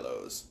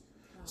marshmallows.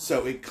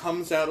 So it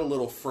comes out a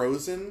little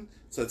frozen,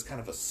 so it's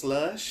kind of a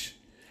slush.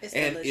 It's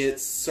And delicious.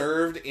 it's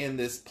served in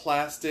this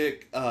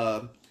plastic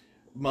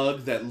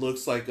mug that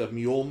looks like a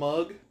mule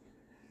mug.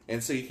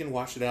 And so you can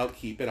wash it out,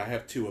 keep it. I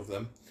have 2 of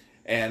them.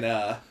 And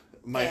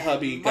my And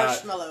hubby got...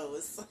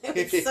 marshmallows.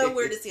 It's so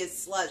weird to see a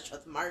slush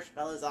with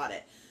marshmallows on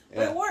it.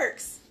 But Yeah. it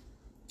works.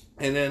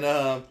 And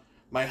then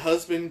my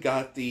husband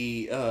got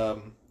the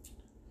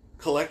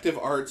Collective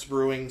Arts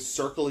Brewing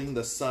Circling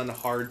the Sun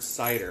Hard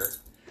Cider.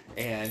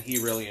 And he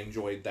really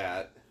enjoyed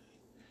that.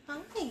 Hi.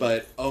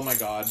 But, oh my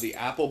god, the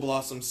Apple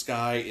Blossom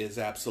Sky is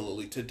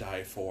absolutely to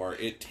die for.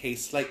 It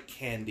tastes like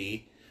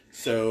candy.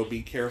 So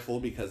be careful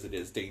because it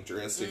is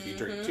dangerous if you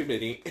drink too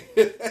many.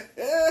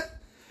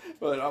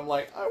 But I'm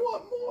like, I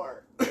want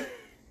more.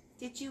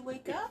 Did you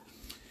wake up?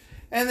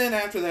 And then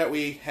after that,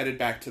 we headed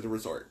back to the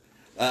resort.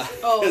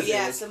 Oh, 'cause it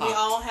yes, was and we hot.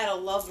 all had a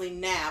lovely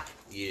nap.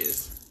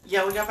 Yes.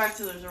 Yeah, we got back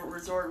to the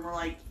resort and we're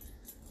like,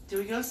 do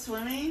we go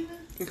swimming?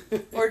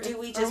 Or do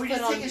we Or just we put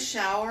just on take a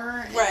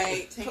shower and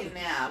Right. take a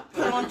nap?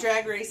 put on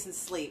Drag Race and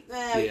sleep? We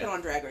Yeah. put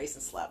on Drag Race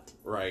and slept.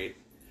 Right.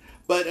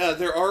 But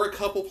there are a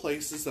couple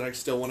places that I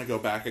still want to go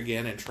back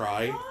again and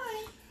try.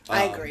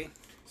 I agree.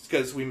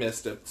 Because we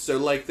missed it. So,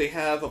 like, they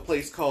have a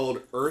place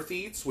called Earth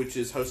Eats, which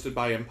is hosted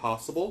by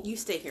Impossible. You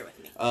stay here with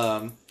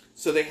me.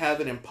 So they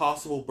have an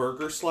Impossible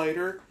burger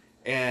slider,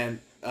 and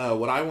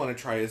what I want to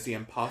try is the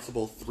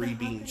Impossible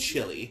 3-bean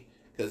chili,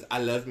 because I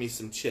love me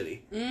some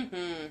chili.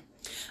 Mm-hmm.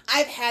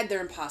 I've had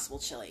their Impossible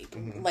chili.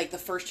 Like the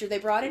first year they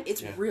brought it,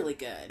 it's Yeah. really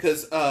good.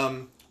 Because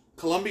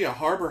Columbia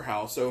Harbor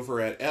House over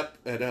at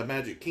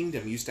Magic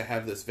Kingdom used to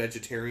have this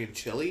vegetarian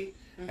chili,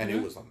 and it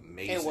was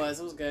amazing. It was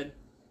good.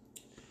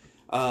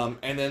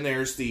 And then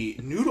there's the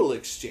Noodle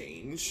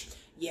Exchange,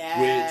 Yes.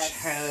 which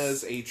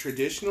has a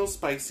traditional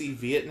spicy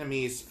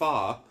Vietnamese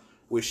pho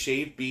with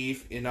shaved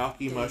beef,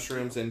 enoki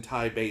mushrooms, and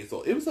Thai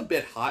basil. It was a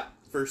bit hot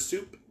for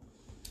soup,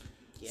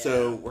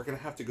 so we're going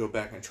to have to go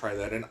back and try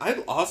that. And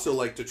I'd also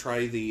like to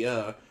try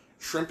the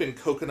shrimp and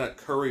coconut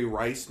curry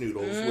rice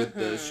noodles with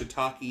the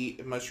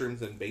shiitake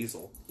mushrooms and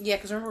basil. Yeah,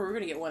 because remember, we're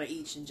going to get one of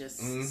each and just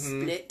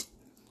split.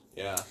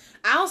 Yeah.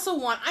 I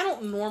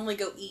don't normally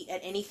go eat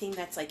at anything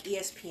that's like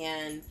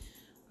ESPN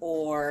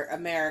or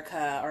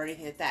America or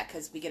anything like that,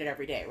 because we get it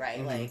every day,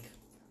 right? Like,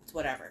 it's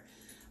whatever.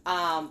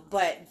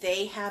 But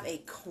they have a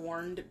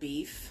corned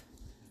beef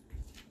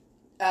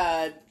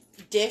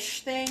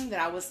dish thing that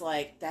I was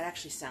like, that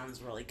actually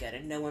sounds really good,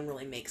 and no one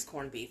really makes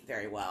corned beef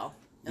very well.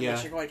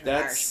 Unless you're going to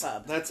an Irish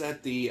pub. That's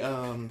at the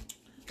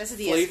That's at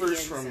the Flavors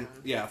ESPN from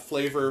zone.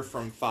 Flavor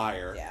from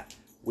Fire. Yeah.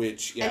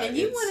 Which And then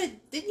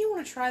didn't you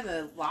want to try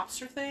the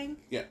lobster thing?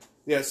 Yeah.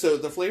 So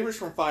the Flavors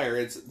from Fire,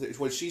 it's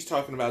what she's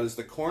talking about is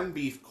the corned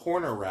beef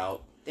corner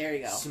route There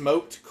you go.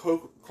 Smoked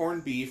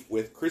corned beef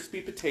with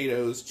crispy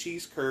potatoes,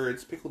 cheese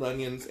curds, pickled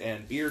onions,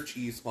 and beer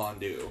cheese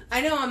fondue.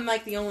 I know I'm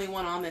like the only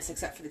one on this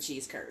except for the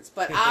cheese curds,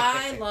 but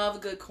I love a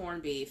good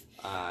corned beef,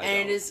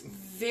 and it is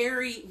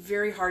very,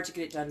 very hard to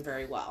get it done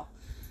very well.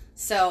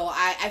 So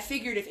I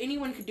figured if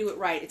anyone could do it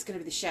right, it's going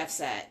to be the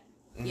chefs at,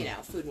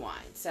 Food and Wine.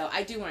 So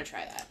I do want to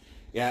try that.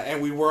 Yeah,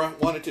 and we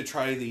wanted to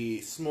try the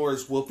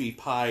s'mores whoopie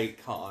pie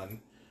con,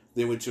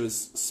 which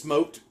was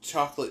smoked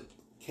chocolate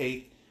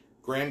cake,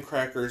 graham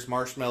crackers,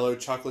 marshmallow,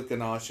 chocolate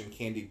ganache, and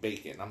candied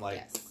bacon. I'm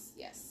like,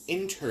 yes.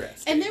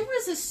 Interesting. And there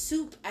was a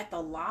soup at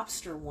the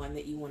lobster one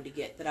that you wanted to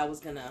get that I was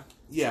going to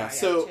try out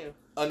too.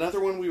 Another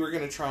one we were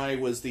going to try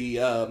was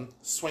the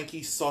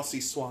Swanky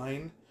Saucy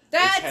Swine.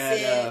 That's which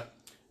had, it.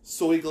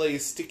 Soy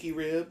glazed sticky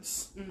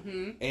ribs.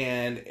 Mm-hmm.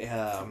 And they I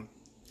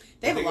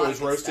have think a lot it was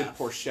of good roasted stuff.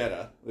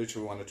 porchetta, which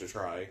we wanted to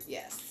try.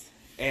 Yes.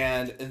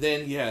 And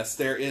then, yes,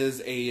 there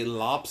is a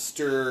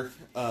lobster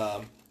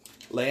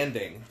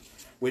landing,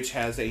 which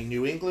has a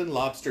New England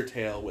lobster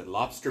tail with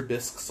lobster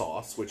bisque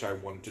sauce, which I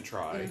wanted to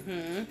try.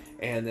 Mm-hmm.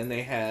 And then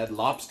they had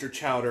lobster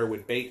chowder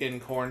with bacon,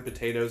 corn,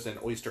 potatoes, and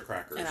oyster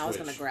crackers. And I was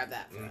going to grab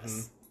that for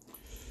us.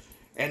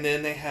 And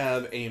then they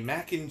have a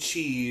mac and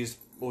cheese,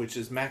 which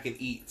is Mac and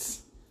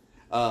Eats.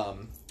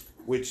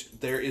 Which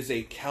there is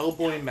a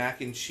cowboy mac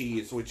and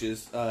cheese, which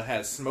is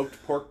has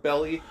smoked pork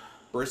belly,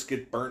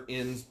 brisket, burnt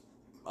ends,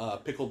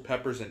 pickled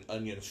peppers, and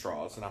onion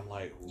straws. And I'm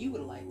like, ooh. You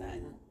would have liked that.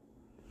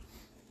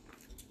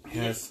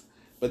 Yes.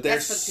 But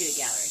there's That's for the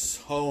Gallery.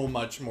 so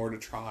much more to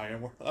try.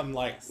 And I'm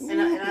like, And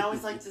I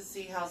always like to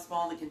see how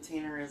small the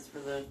container is for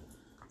the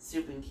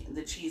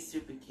the cheese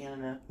soup in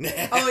Canada.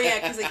 Oh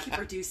yeah, because they keep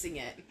reducing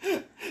it.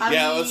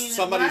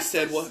 Somebody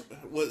said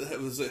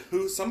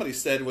somebody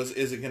said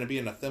is it going to be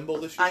in a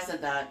thimble this year? I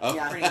said that. Oh.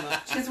 Yeah, Pretty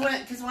much. Because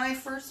when I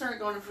first started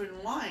going to Food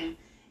and Wine,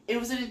 it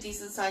was in a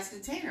decent sized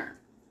container,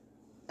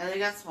 and then it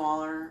got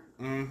smaller.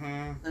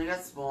 Mm-hmm. Then it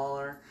got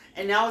smaller,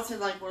 and now it's in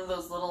like one of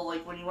those little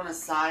like when you want a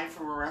side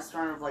from a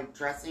restaurant of like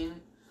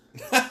dressing.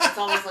 It's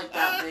almost like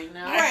that big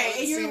now. Right,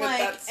 and you're seen it like,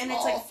 that and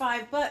it's small.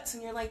 like $5,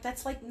 and you're like,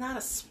 that's like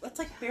that's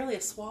like barely a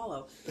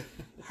swallow.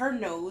 Her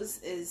nose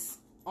is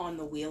on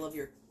the wheel of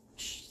your,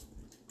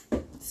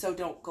 so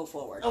don't go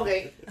forward.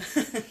 Okay.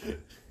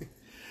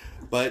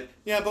 But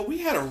we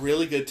had a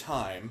really good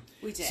time.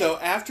 We did. So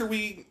after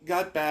we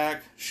got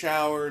back,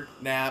 showered,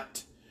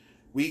 napped,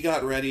 we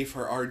got ready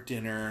for our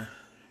dinner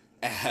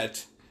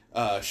at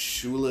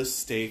Shula's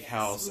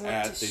Steakhouse We went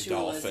at to the Shula's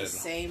Dolphin. the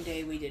same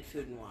day we did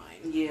Food and Wine.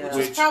 Yeah.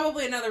 Which is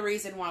probably another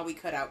reason why we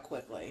cut out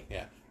quickly.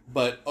 Yeah.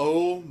 But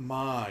oh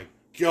my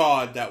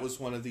God, that was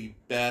one of the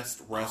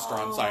best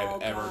restaurants I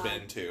have ever God.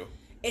 been to.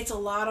 It's a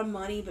lot of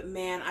money, but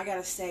man, I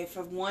gotta say,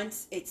 for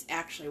once, it's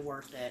actually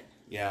worth it.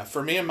 Yeah,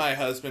 for me and my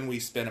husband, we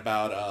spent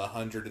about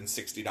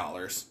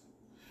 $160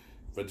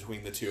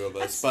 between the two of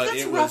us. That's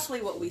it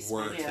roughly was what we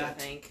spent, worth I it.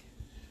 think.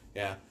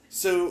 Yeah.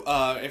 So,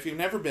 if you've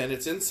never been,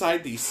 it's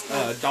inside the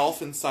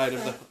Dolphin side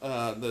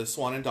of the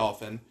Swan and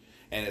Dolphin,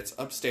 and it's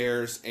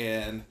upstairs,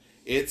 and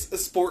it's a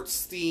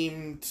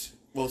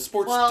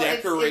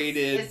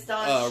sports-decorated It's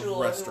Don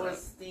Shula, restaurant. who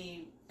was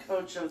the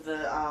coach of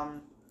the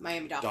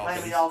Miami Dolphins. Dolphins.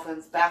 Miami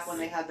Dolphins back when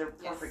they had their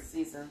perfect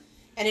season.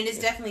 And it is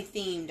definitely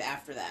themed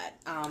after that.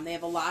 They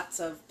have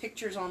lots of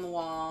pictures on the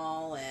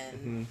wall, and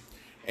Mm-hmm.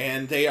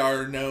 And they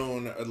are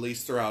known, at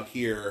least throughout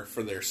here,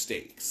 for their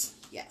steaks.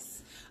 yes.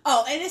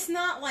 Oh, and it's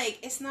not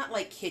like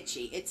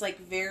kitschy. It's like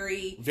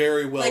very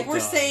well like we're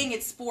done. saying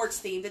it's sports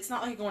themed. It's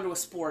not like going to a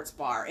sports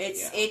bar.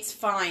 It's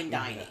fine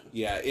dining.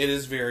 Yeah, it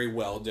is very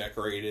well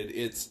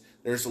decorated.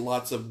 There's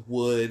lots of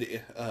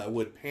wood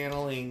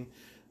paneling,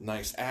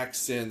 nice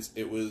accents.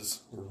 It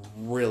was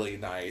really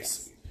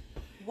nice. Yes.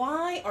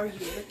 Why are you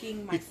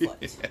licking my foot?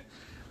 Because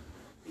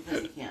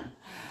you can.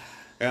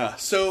 Yeah,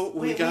 so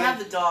We have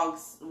the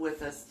dogs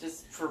with us,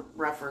 just for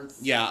reference.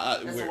 Yeah,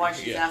 That's why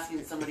she's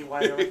asking somebody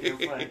why they're licking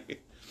her foot.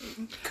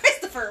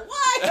 Christopher,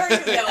 why are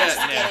you? No, I'm just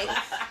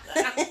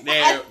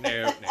kidding.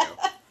 No.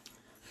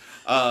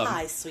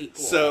 Hi, sweet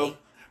boy. So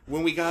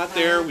when we got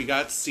there, we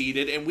got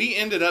seated, and we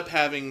ended up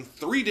having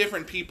 3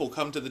 different people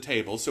come to the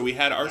table. So we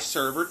had our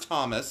server,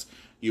 Thomas.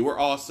 You were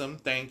awesome.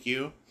 Thank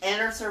you. And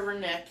our server,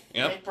 Nick.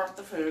 Yep. Nick brought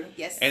the food.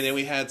 Yes. And then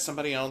we had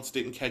somebody else,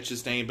 didn't catch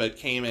his name, but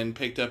came and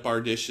picked up our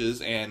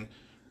dishes and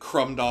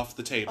crumbed off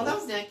the table. Oh, that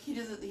was Nick. He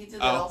did that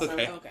Oh, also.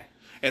 okay. Okay.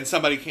 And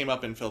somebody came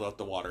up and filled up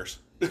the waters.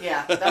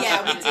 Yeah.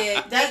 Yeah, we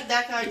did.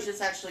 That guy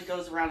just actually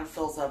goes around and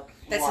fills up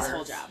That's waters. his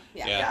whole job.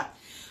 Yeah. Yeah.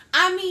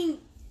 I mean,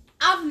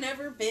 I've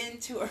never been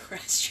to a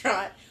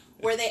restaurant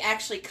where they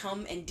actually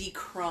come and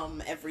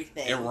decrumb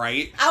everything. Yeah,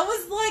 right? I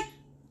was like,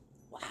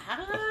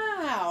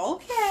 wow,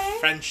 okay.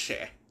 Frenchy.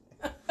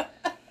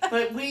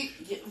 But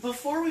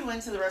before we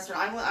went to the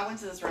restaurant, I went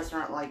to this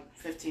restaurant like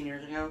 15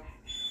 years ago,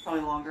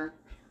 probably longer.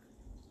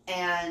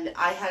 And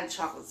I had a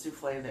chocolate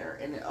souffle there,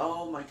 and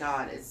oh my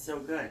God, it's so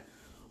good.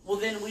 Well,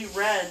 then we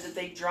read that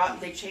they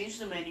changed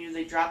the menu,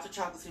 they dropped the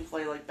chocolate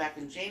souffle like back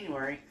in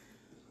January.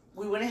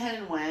 We went ahead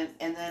and went,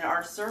 and then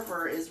our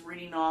server is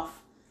reading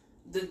off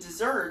the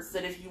desserts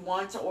that if you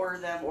want to order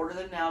them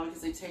now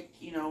because they take,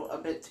 a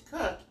bit to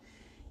cook.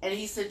 and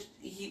he said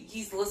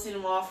he's listing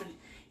them off, and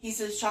he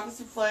says chocolate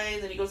souffle,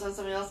 and then he goes on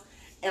something else,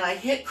 and I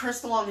hit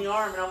Crystal on the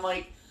arm, and I'm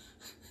like,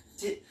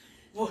 did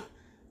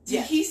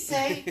he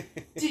say,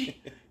 did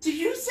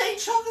you say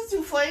chocolate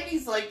souffle? And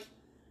he's like,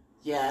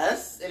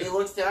 yes, and he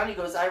looks down, he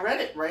goes, I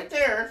read it right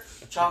there,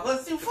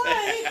 chocolate souffle.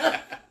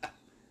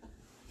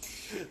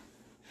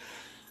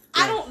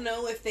 I don't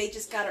know if they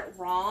just got it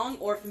wrong,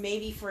 or if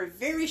maybe for a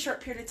very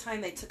short period of time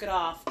they took it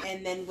off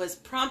and then was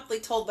promptly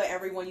told by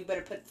everyone, you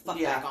better put it the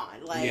fuck back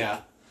on. Like,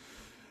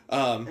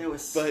 it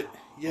was. But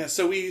yeah,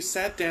 so we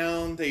sat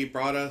down. They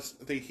brought us.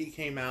 He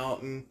came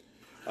out, and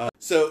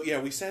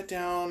we sat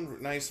down.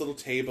 Nice little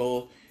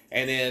table,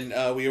 and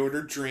then we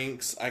ordered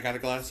drinks. I got a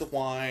glass of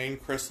wine.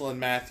 Crystal and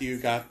Matthew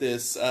got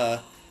this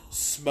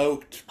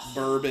smoked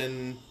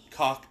bourbon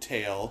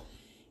cocktail.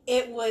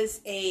 It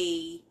was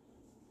a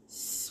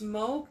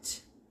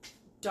smoked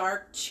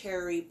dark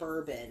cherry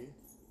bourbon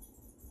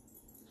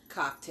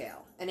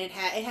cocktail, and it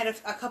had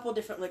a couple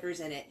different liquors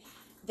in it.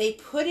 They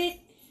put it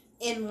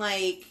in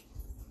like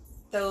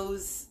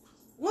those.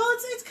 Well,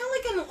 it's kind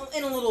of like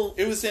in a little.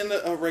 It was in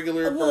a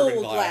regular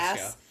bourbon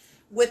glass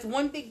with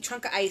one big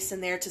chunk of ice in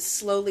there to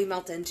slowly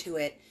melt into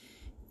it.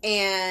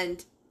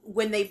 And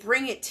when they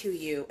bring it to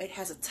you, it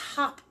has a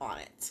top on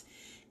it.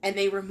 And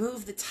they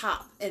remove the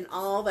top, and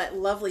all that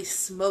lovely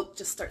smoke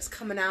just starts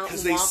coming out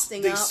and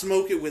wafting up. They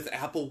smoke it with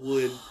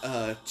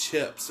applewood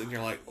chips, and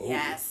you're like, oh.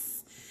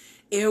 Yes.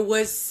 It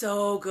was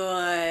so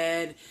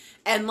good.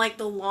 And, like,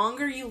 the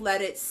longer you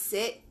let it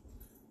sit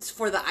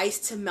for the ice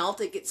to melt,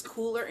 it gets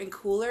cooler and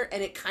cooler,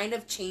 and it kind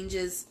of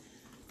changes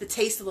the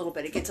taste a little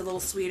bit. It gets a little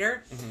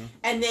sweeter. Mm-hmm.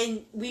 And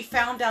then we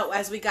found out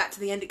as we got to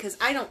the end, because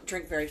I don't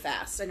drink very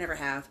fast. I never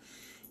have.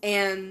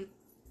 And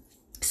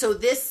so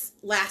this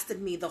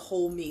lasted me the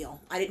whole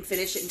meal. I didn't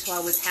finish it until I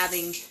was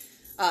having,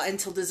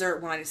 until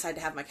dessert when I decided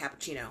to have my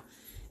cappuccino.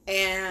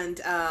 And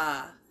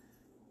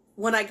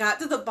when I got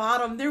to the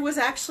bottom, there was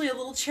actually a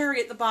little cherry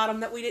at the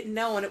bottom that we didn't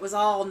know, and it was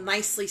all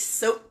nicely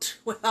soaked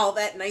with all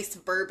that nice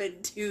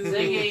bourbon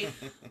too.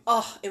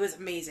 Oh, it was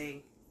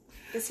amazing.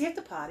 Does he have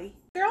to potty,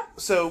 girl?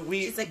 So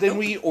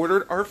we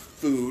ordered our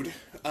food.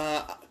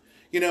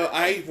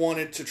 I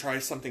wanted to try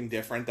something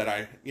different that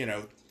I,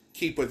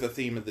 keep with the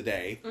theme of the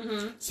day.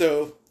 Mm-hmm.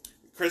 So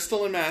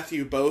Crystal and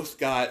Matthew both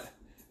got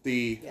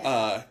the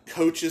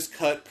Coach's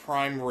Cut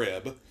prime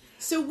rib.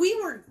 So we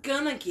were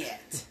gonna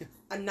get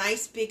a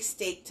nice big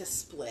steak to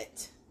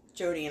split,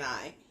 Jody and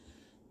I,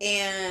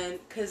 and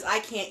because I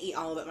can't eat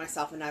all of it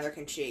myself, and neither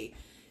can she.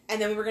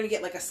 And then we were gonna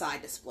get like a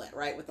side to split,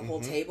 right, with the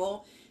whole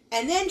table.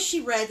 And then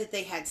she read that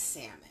they had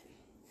salmon,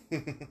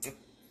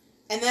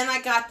 and then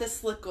I got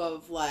this look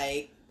of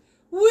like,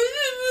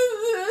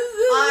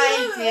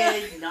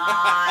 I did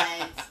not.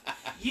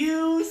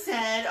 You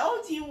said,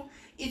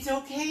 it's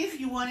okay if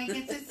you want to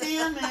get the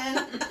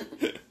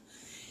salmon.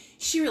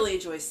 She really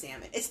enjoys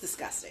salmon. It's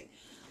disgusting.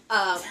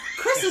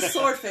 Chris's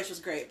swordfish was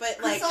great, but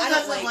like I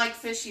don't like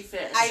fishy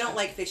fish. I don't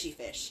like fishy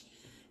fish,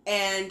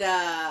 and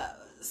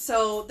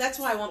so that's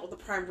why I went with the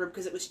prime rib,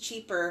 because it was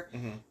cheaper.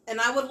 Mm-hmm. And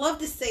I would love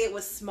to say it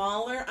was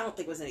smaller. I don't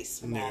think it was any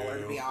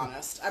smaller, to be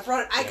honest. I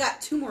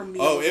got 2 more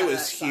meals. Oh, it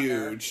was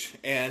huge,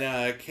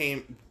 and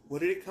came. What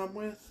did it come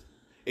with?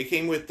 It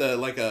came with a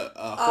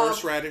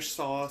horseradish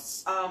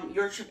sauce,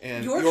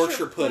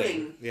 Yorkshire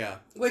pudding. Yeah,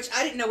 which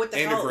I didn't know what the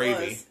hell it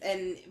was,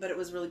 but it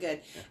was really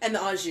good. Yeah. And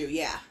the au jus,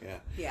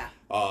 yeah.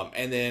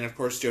 And then of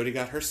course Jody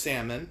got her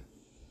salmon,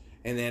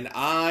 and then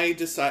I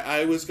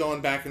was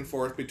going back and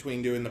forth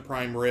between doing the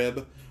prime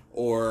rib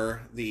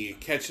or the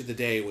catch of the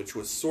day, which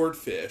was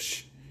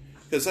swordfish,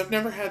 because I've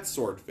never had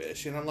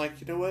swordfish, and I'm like,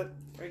 you know what?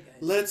 Very good.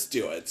 Let's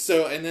do it.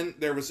 So, and then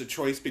there was a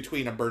choice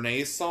between a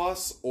Béarnaise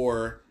sauce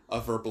or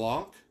a Veuve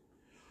Blanc.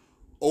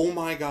 Oh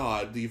my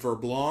God, the Veuve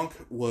Blanc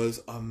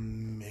was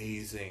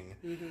amazing.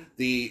 Mm-hmm.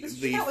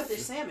 You got with your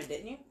salmon,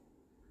 didn't you?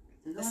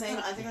 The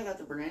salmon. I think I got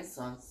the Béarnaise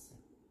sauce.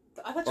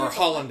 Or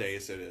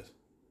Hollandaise, it is.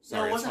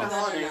 Sorry, no, it wasn't a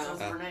Hollandaise. It was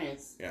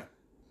Béarnaise. Yeah,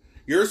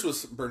 yours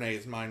was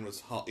Béarnaise. Mine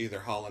was either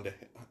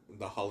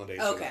the Hollandaise.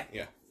 Okay.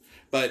 Yeah,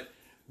 but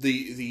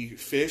the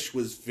fish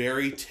was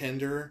very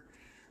tender,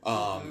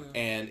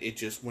 and it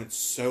just went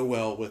so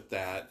well with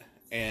that.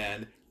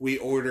 And we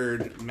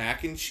ordered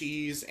mac and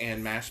cheese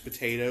and mashed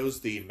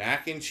potatoes. The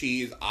mac and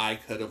cheese I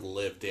could have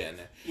lived in.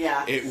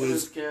 Yeah, it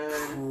was good.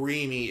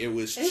 Creamy. It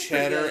was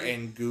cheddar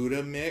and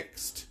Gouda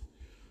mixed.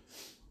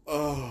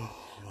 Oh,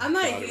 I'm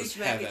not a huge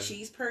mac and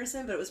cheese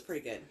person, but it was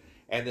pretty good.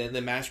 And then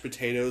the mashed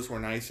potatoes were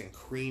nice and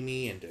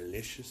creamy and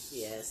delicious.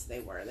 Yes,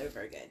 they were. They were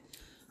very good.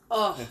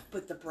 Oh,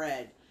 but the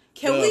bread.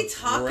 Can we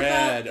talk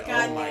about the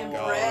goddamn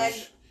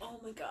bread? Oh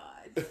my God.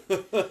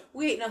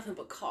 We ate nothing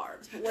but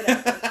carbs, but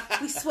whatever.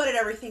 We sweated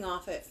everything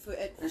off at food.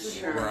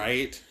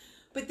 Right.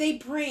 But the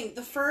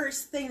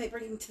first thing they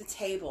bring to the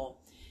table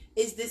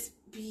is this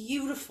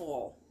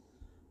beautiful,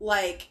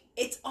 like,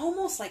 it's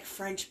almost like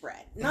French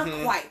bread. Not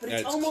quite, but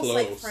it's almost close.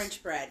 Like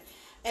French bread.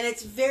 And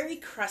it's very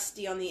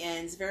crusty on the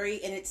ends,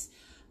 it's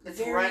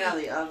very, right out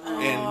of the oven.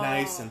 And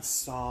nice and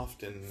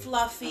soft and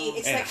fluffy.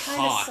 It's that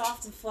kind of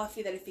soft and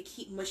fluffy that if you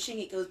keep mushing,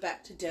 it goes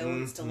back to dough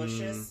and it's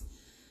delicious.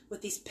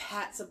 with these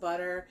pats of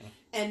butter,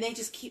 and they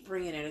just keep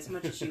bringing it as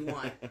much as you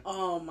want.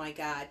 Oh my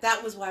god,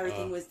 that was why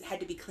everything had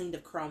to be cleaned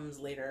of crumbs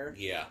later.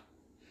 Yeah.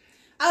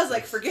 I was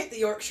like, forget the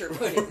Yorkshire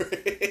pudding.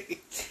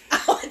 Right.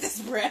 I want this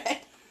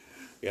bread.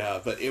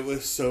 Yeah, but it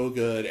was so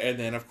good. And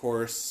then, of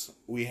course,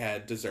 we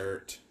had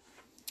dessert.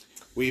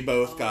 We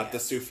both got the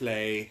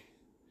souffle.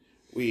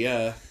 We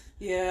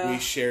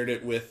shared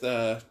it with,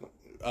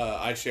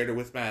 I shared it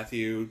with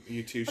Matthew.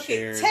 You two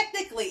shared.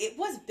 Technically, it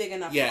was big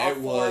enough for all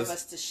four of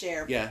us to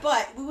share. Yeah.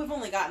 But we would have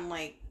only gotten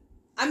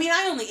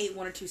I only ate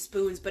 1 or 2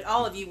 spoons, but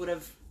all of you would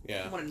have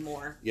wanted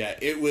more. Yeah,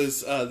 it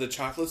was the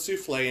chocolate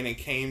souffle, and it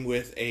came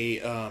with a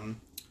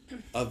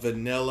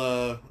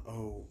vanilla.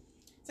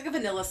 It's like a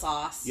vanilla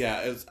sauce.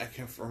 Yeah, it was, I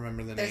can't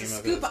remember the name of it. There's a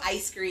scoop of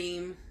ice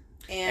cream.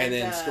 And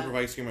then a scoop of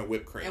ice cream and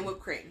whipped cream. And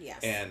whipped cream, yes.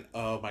 And,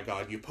 oh my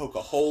god, you poke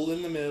a hole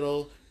in the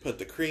middle, put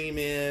the cream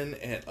in,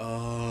 and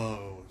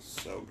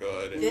so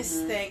good.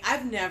 This thing,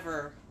 I've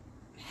never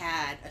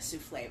had a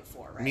souffle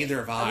before, right? Neither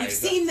have I. We've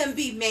seen them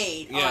be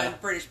made on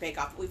British Bake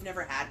Off, but we've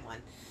never had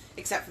one,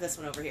 except for this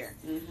one over here.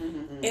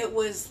 Mm-hmm. It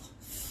was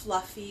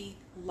fluffy,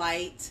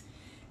 light,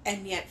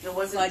 and yet it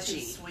wasn't fudgy.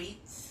 too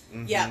sweet.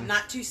 Mm-hmm. Yeah,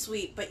 not too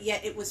sweet, but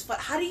yet it was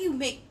how do you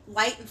make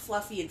light and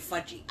fluffy and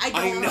fudgy? I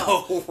don't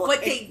know. Right?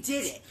 But they Right?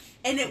 did it.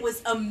 And it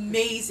was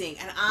amazing.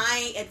 And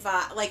I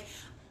advise,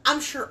 I'm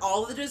sure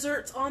all of the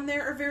desserts on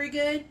there are very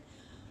good.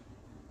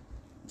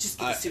 Just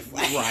get the souffle.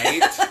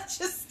 Right?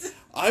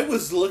 I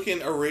was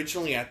looking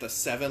originally at the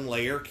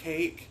 7-layer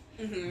cake.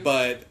 Mm-hmm.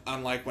 But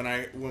I'm like,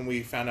 when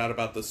we found out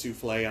about the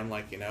souffle, I'm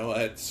like, you know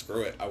what?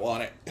 Screw it. I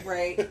want it.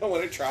 Right. I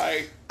want to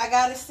try. I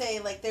gotta say,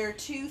 there are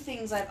 2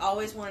 things I've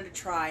always wanted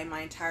to try in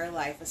my entire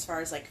life as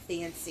far as,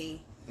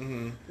 fancy.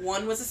 Mm-hmm.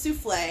 One was a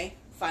souffle.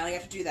 Finally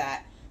got to do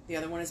that. The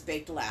other one is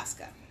baked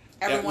Alaska.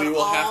 We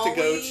will have to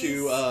go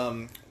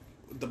to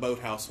the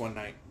boathouse one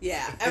night.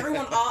 Yeah.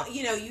 Everyone,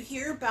 you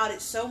hear about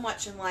it so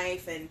much in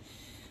life, and,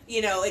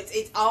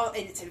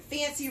 it's in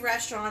fancy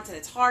restaurants, and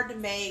it's hard to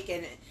make,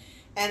 and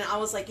I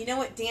was like, you know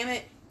what, damn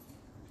it,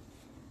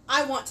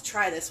 I want to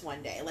try this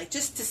one day.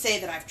 Just to say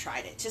that I've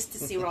tried it. Just to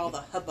see what all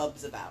the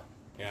hubbub's about.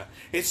 Yeah.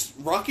 It's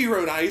Rocky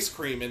Road ice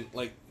cream and,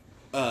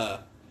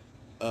 what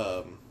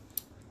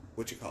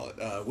you call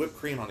it? Whipped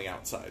cream on the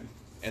outside.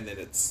 And then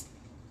it's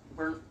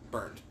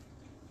burned.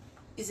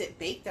 Is it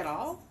baked at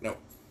all? No.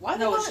 Why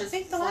No, not it's just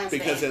baked the last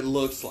Because day? it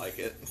looks like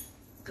it.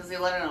 Because they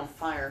let it on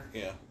fire.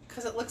 Yeah.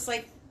 Because it looks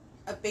like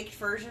a baked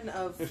version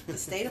of the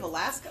state of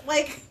Alaska.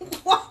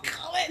 What,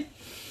 Colin?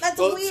 That's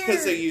Well, weird. it's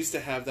because they used to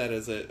have that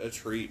as a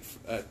treat,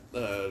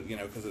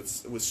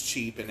 because it was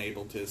cheap and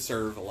able to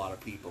serve a lot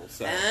of people.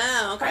 So.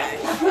 Oh, okay.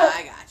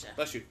 I gotcha.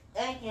 Bless you.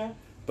 Thank you.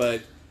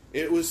 But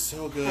it was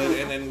so good,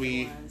 and then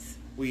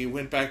we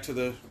went back to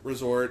the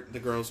resort. The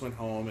girls went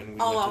home, and we went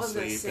to sleep. I was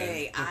going to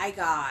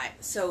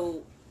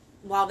say,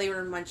 while they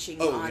were munching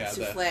on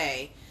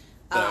souffle,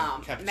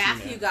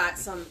 Matthew got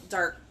some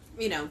dark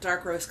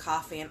roast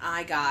coffee, and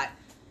I got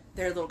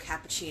their little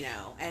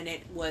cappuccino, and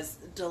it was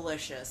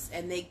delicious.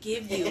 And they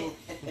give you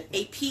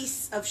a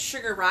piece of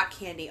sugar rock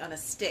candy on a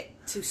stick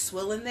to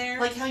swill in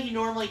there. Like how you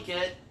normally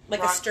get Like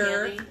a rock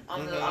stir? candy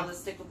on the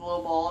stick with a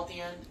little ball at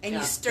the end. And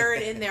you stir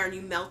it in there and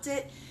you melt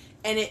it.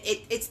 And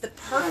it's the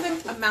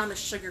perfect amount of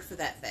sugar for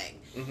that thing.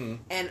 Mm-hmm.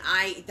 And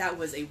that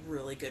was a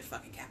really good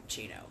fucking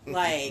cappuccino.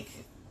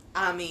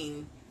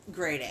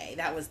 Grade A.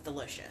 That was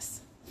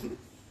delicious.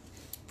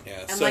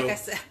 Yeah. And like I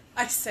said,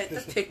 I sent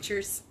the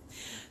pictures.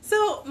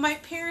 So my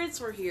parents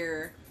were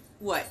here,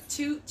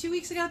 2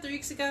 weeks ago, 3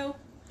 weeks ago?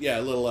 Yeah,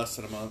 a little less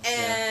than a month.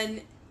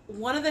 And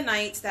one of the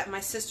nights that my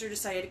sister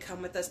decided to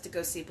come with us to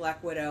go see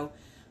Black Widow,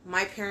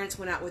 my parents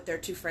went out with their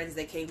 2 friends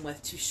they came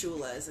with to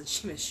Shula's, and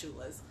she missed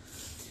Shula's.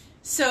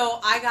 So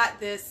I got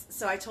this,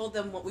 so I told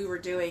them what we were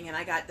doing, and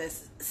I got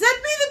this,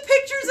 send me the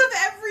pictures of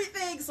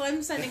everything! So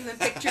I'm sending them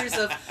pictures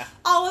of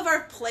all of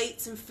our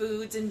plates and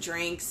foods and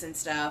drinks and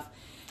stuff.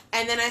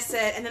 And then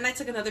I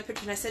took another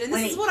picture, and I said, and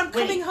this is what I'm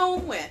coming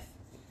home with.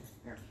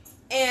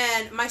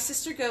 And my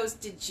sister goes,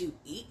 did you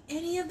eat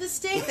any of the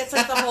steak? That's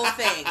the whole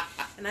thing.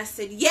 And I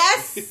said,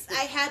 yes,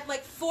 I had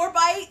 4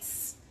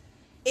 bites.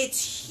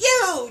 It's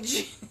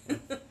huge.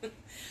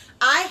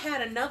 I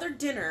had another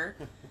dinner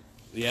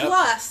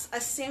plus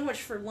a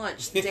sandwich for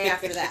lunch the day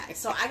after that.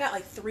 So I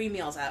got 3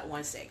 meals out of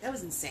one steak. That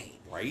was insane.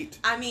 Right?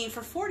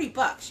 For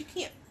 $40, you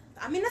can't,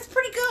 that's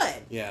pretty good.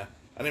 Yeah.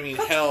 And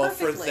Cooked hell,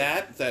 perfectly.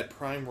 for that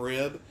prime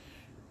rib,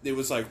 it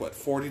was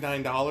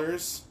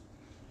 $49?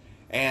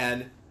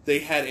 And they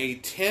had a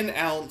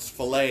 10-ounce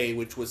filet,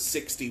 which was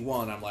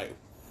 $61. I'm like,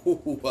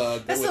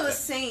 that's what I was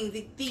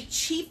saying. The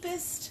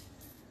cheapest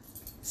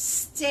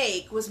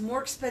steak was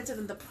more expensive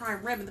than the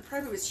prime rib, and the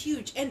prime rib was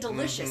huge and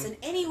delicious. Mm-hmm. And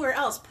anywhere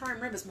else, prime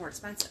rib is more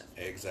expensive.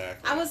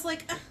 Exactly. I was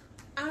like,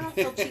 I don't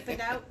feel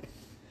cheapened out.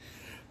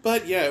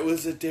 But yeah, it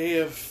was a day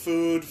of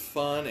food,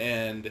 fun,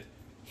 and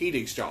heat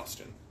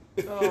exhaustion.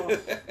 Oh,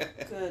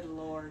 good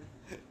Lord.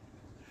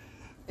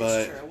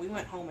 But, it's true. We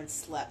went home and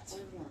slept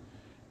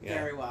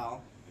very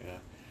well. Yeah.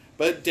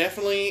 But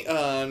definitely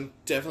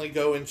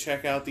go and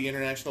check out the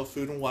International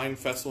Food and Wine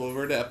Festival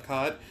over at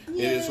Epcot.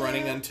 Yeah. It is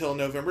running until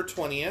November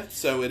 20th,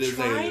 so it is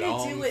a long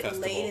festival. Try to do it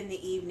late in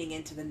the evening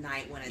into the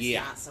night when it's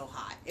Yeah. not so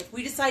hot. If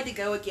we decide to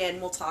go again,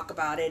 we'll talk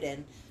about it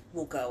and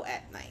we'll go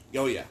at night.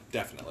 Oh yeah,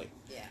 definitely.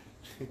 Yeah.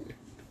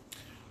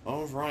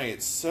 All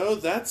right, so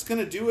that's going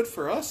to do it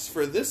for us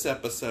for this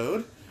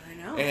episode. I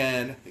know.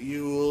 And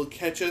you will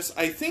catch us.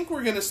 I think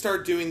we're going to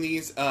start doing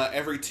these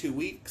every 2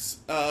 weeks,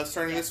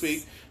 starting this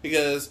week,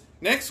 because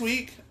next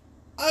week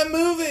I'm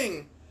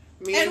moving.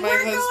 And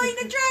we're going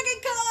to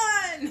Dragon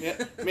Con!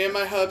 Yeah, me and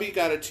my hubby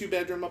got a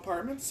 2-bedroom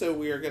apartment, so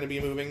we are going to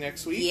be moving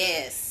next week.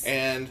 Yes.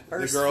 And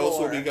First the girls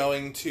floor. will be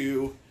going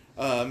to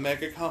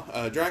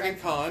Dragon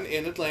Con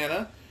in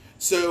Atlanta.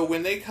 So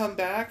when they come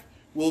back,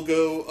 we'll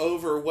go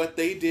over what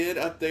they did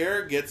up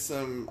there, get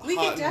some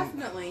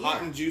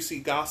hot and juicy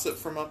gossip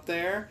from up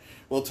there.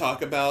 We'll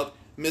talk about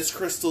Miss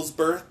Crystal's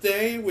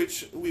birthday,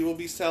 which we will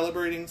be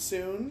celebrating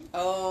soon.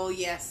 Oh,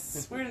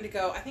 yes. We're going to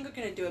go. I think we're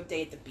going to do a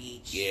day at the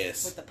beach.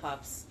 Yes. With the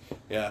pups.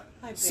 Yeah.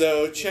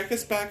 So check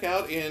us back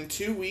out in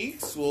 2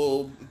 weeks.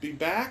 We'll be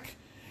back.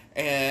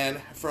 And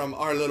from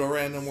our little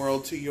random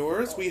world to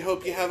yours, we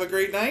hope you have a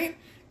great night.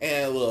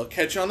 And we'll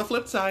catch you on the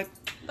flip side.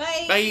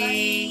 Bye.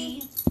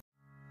 Bye.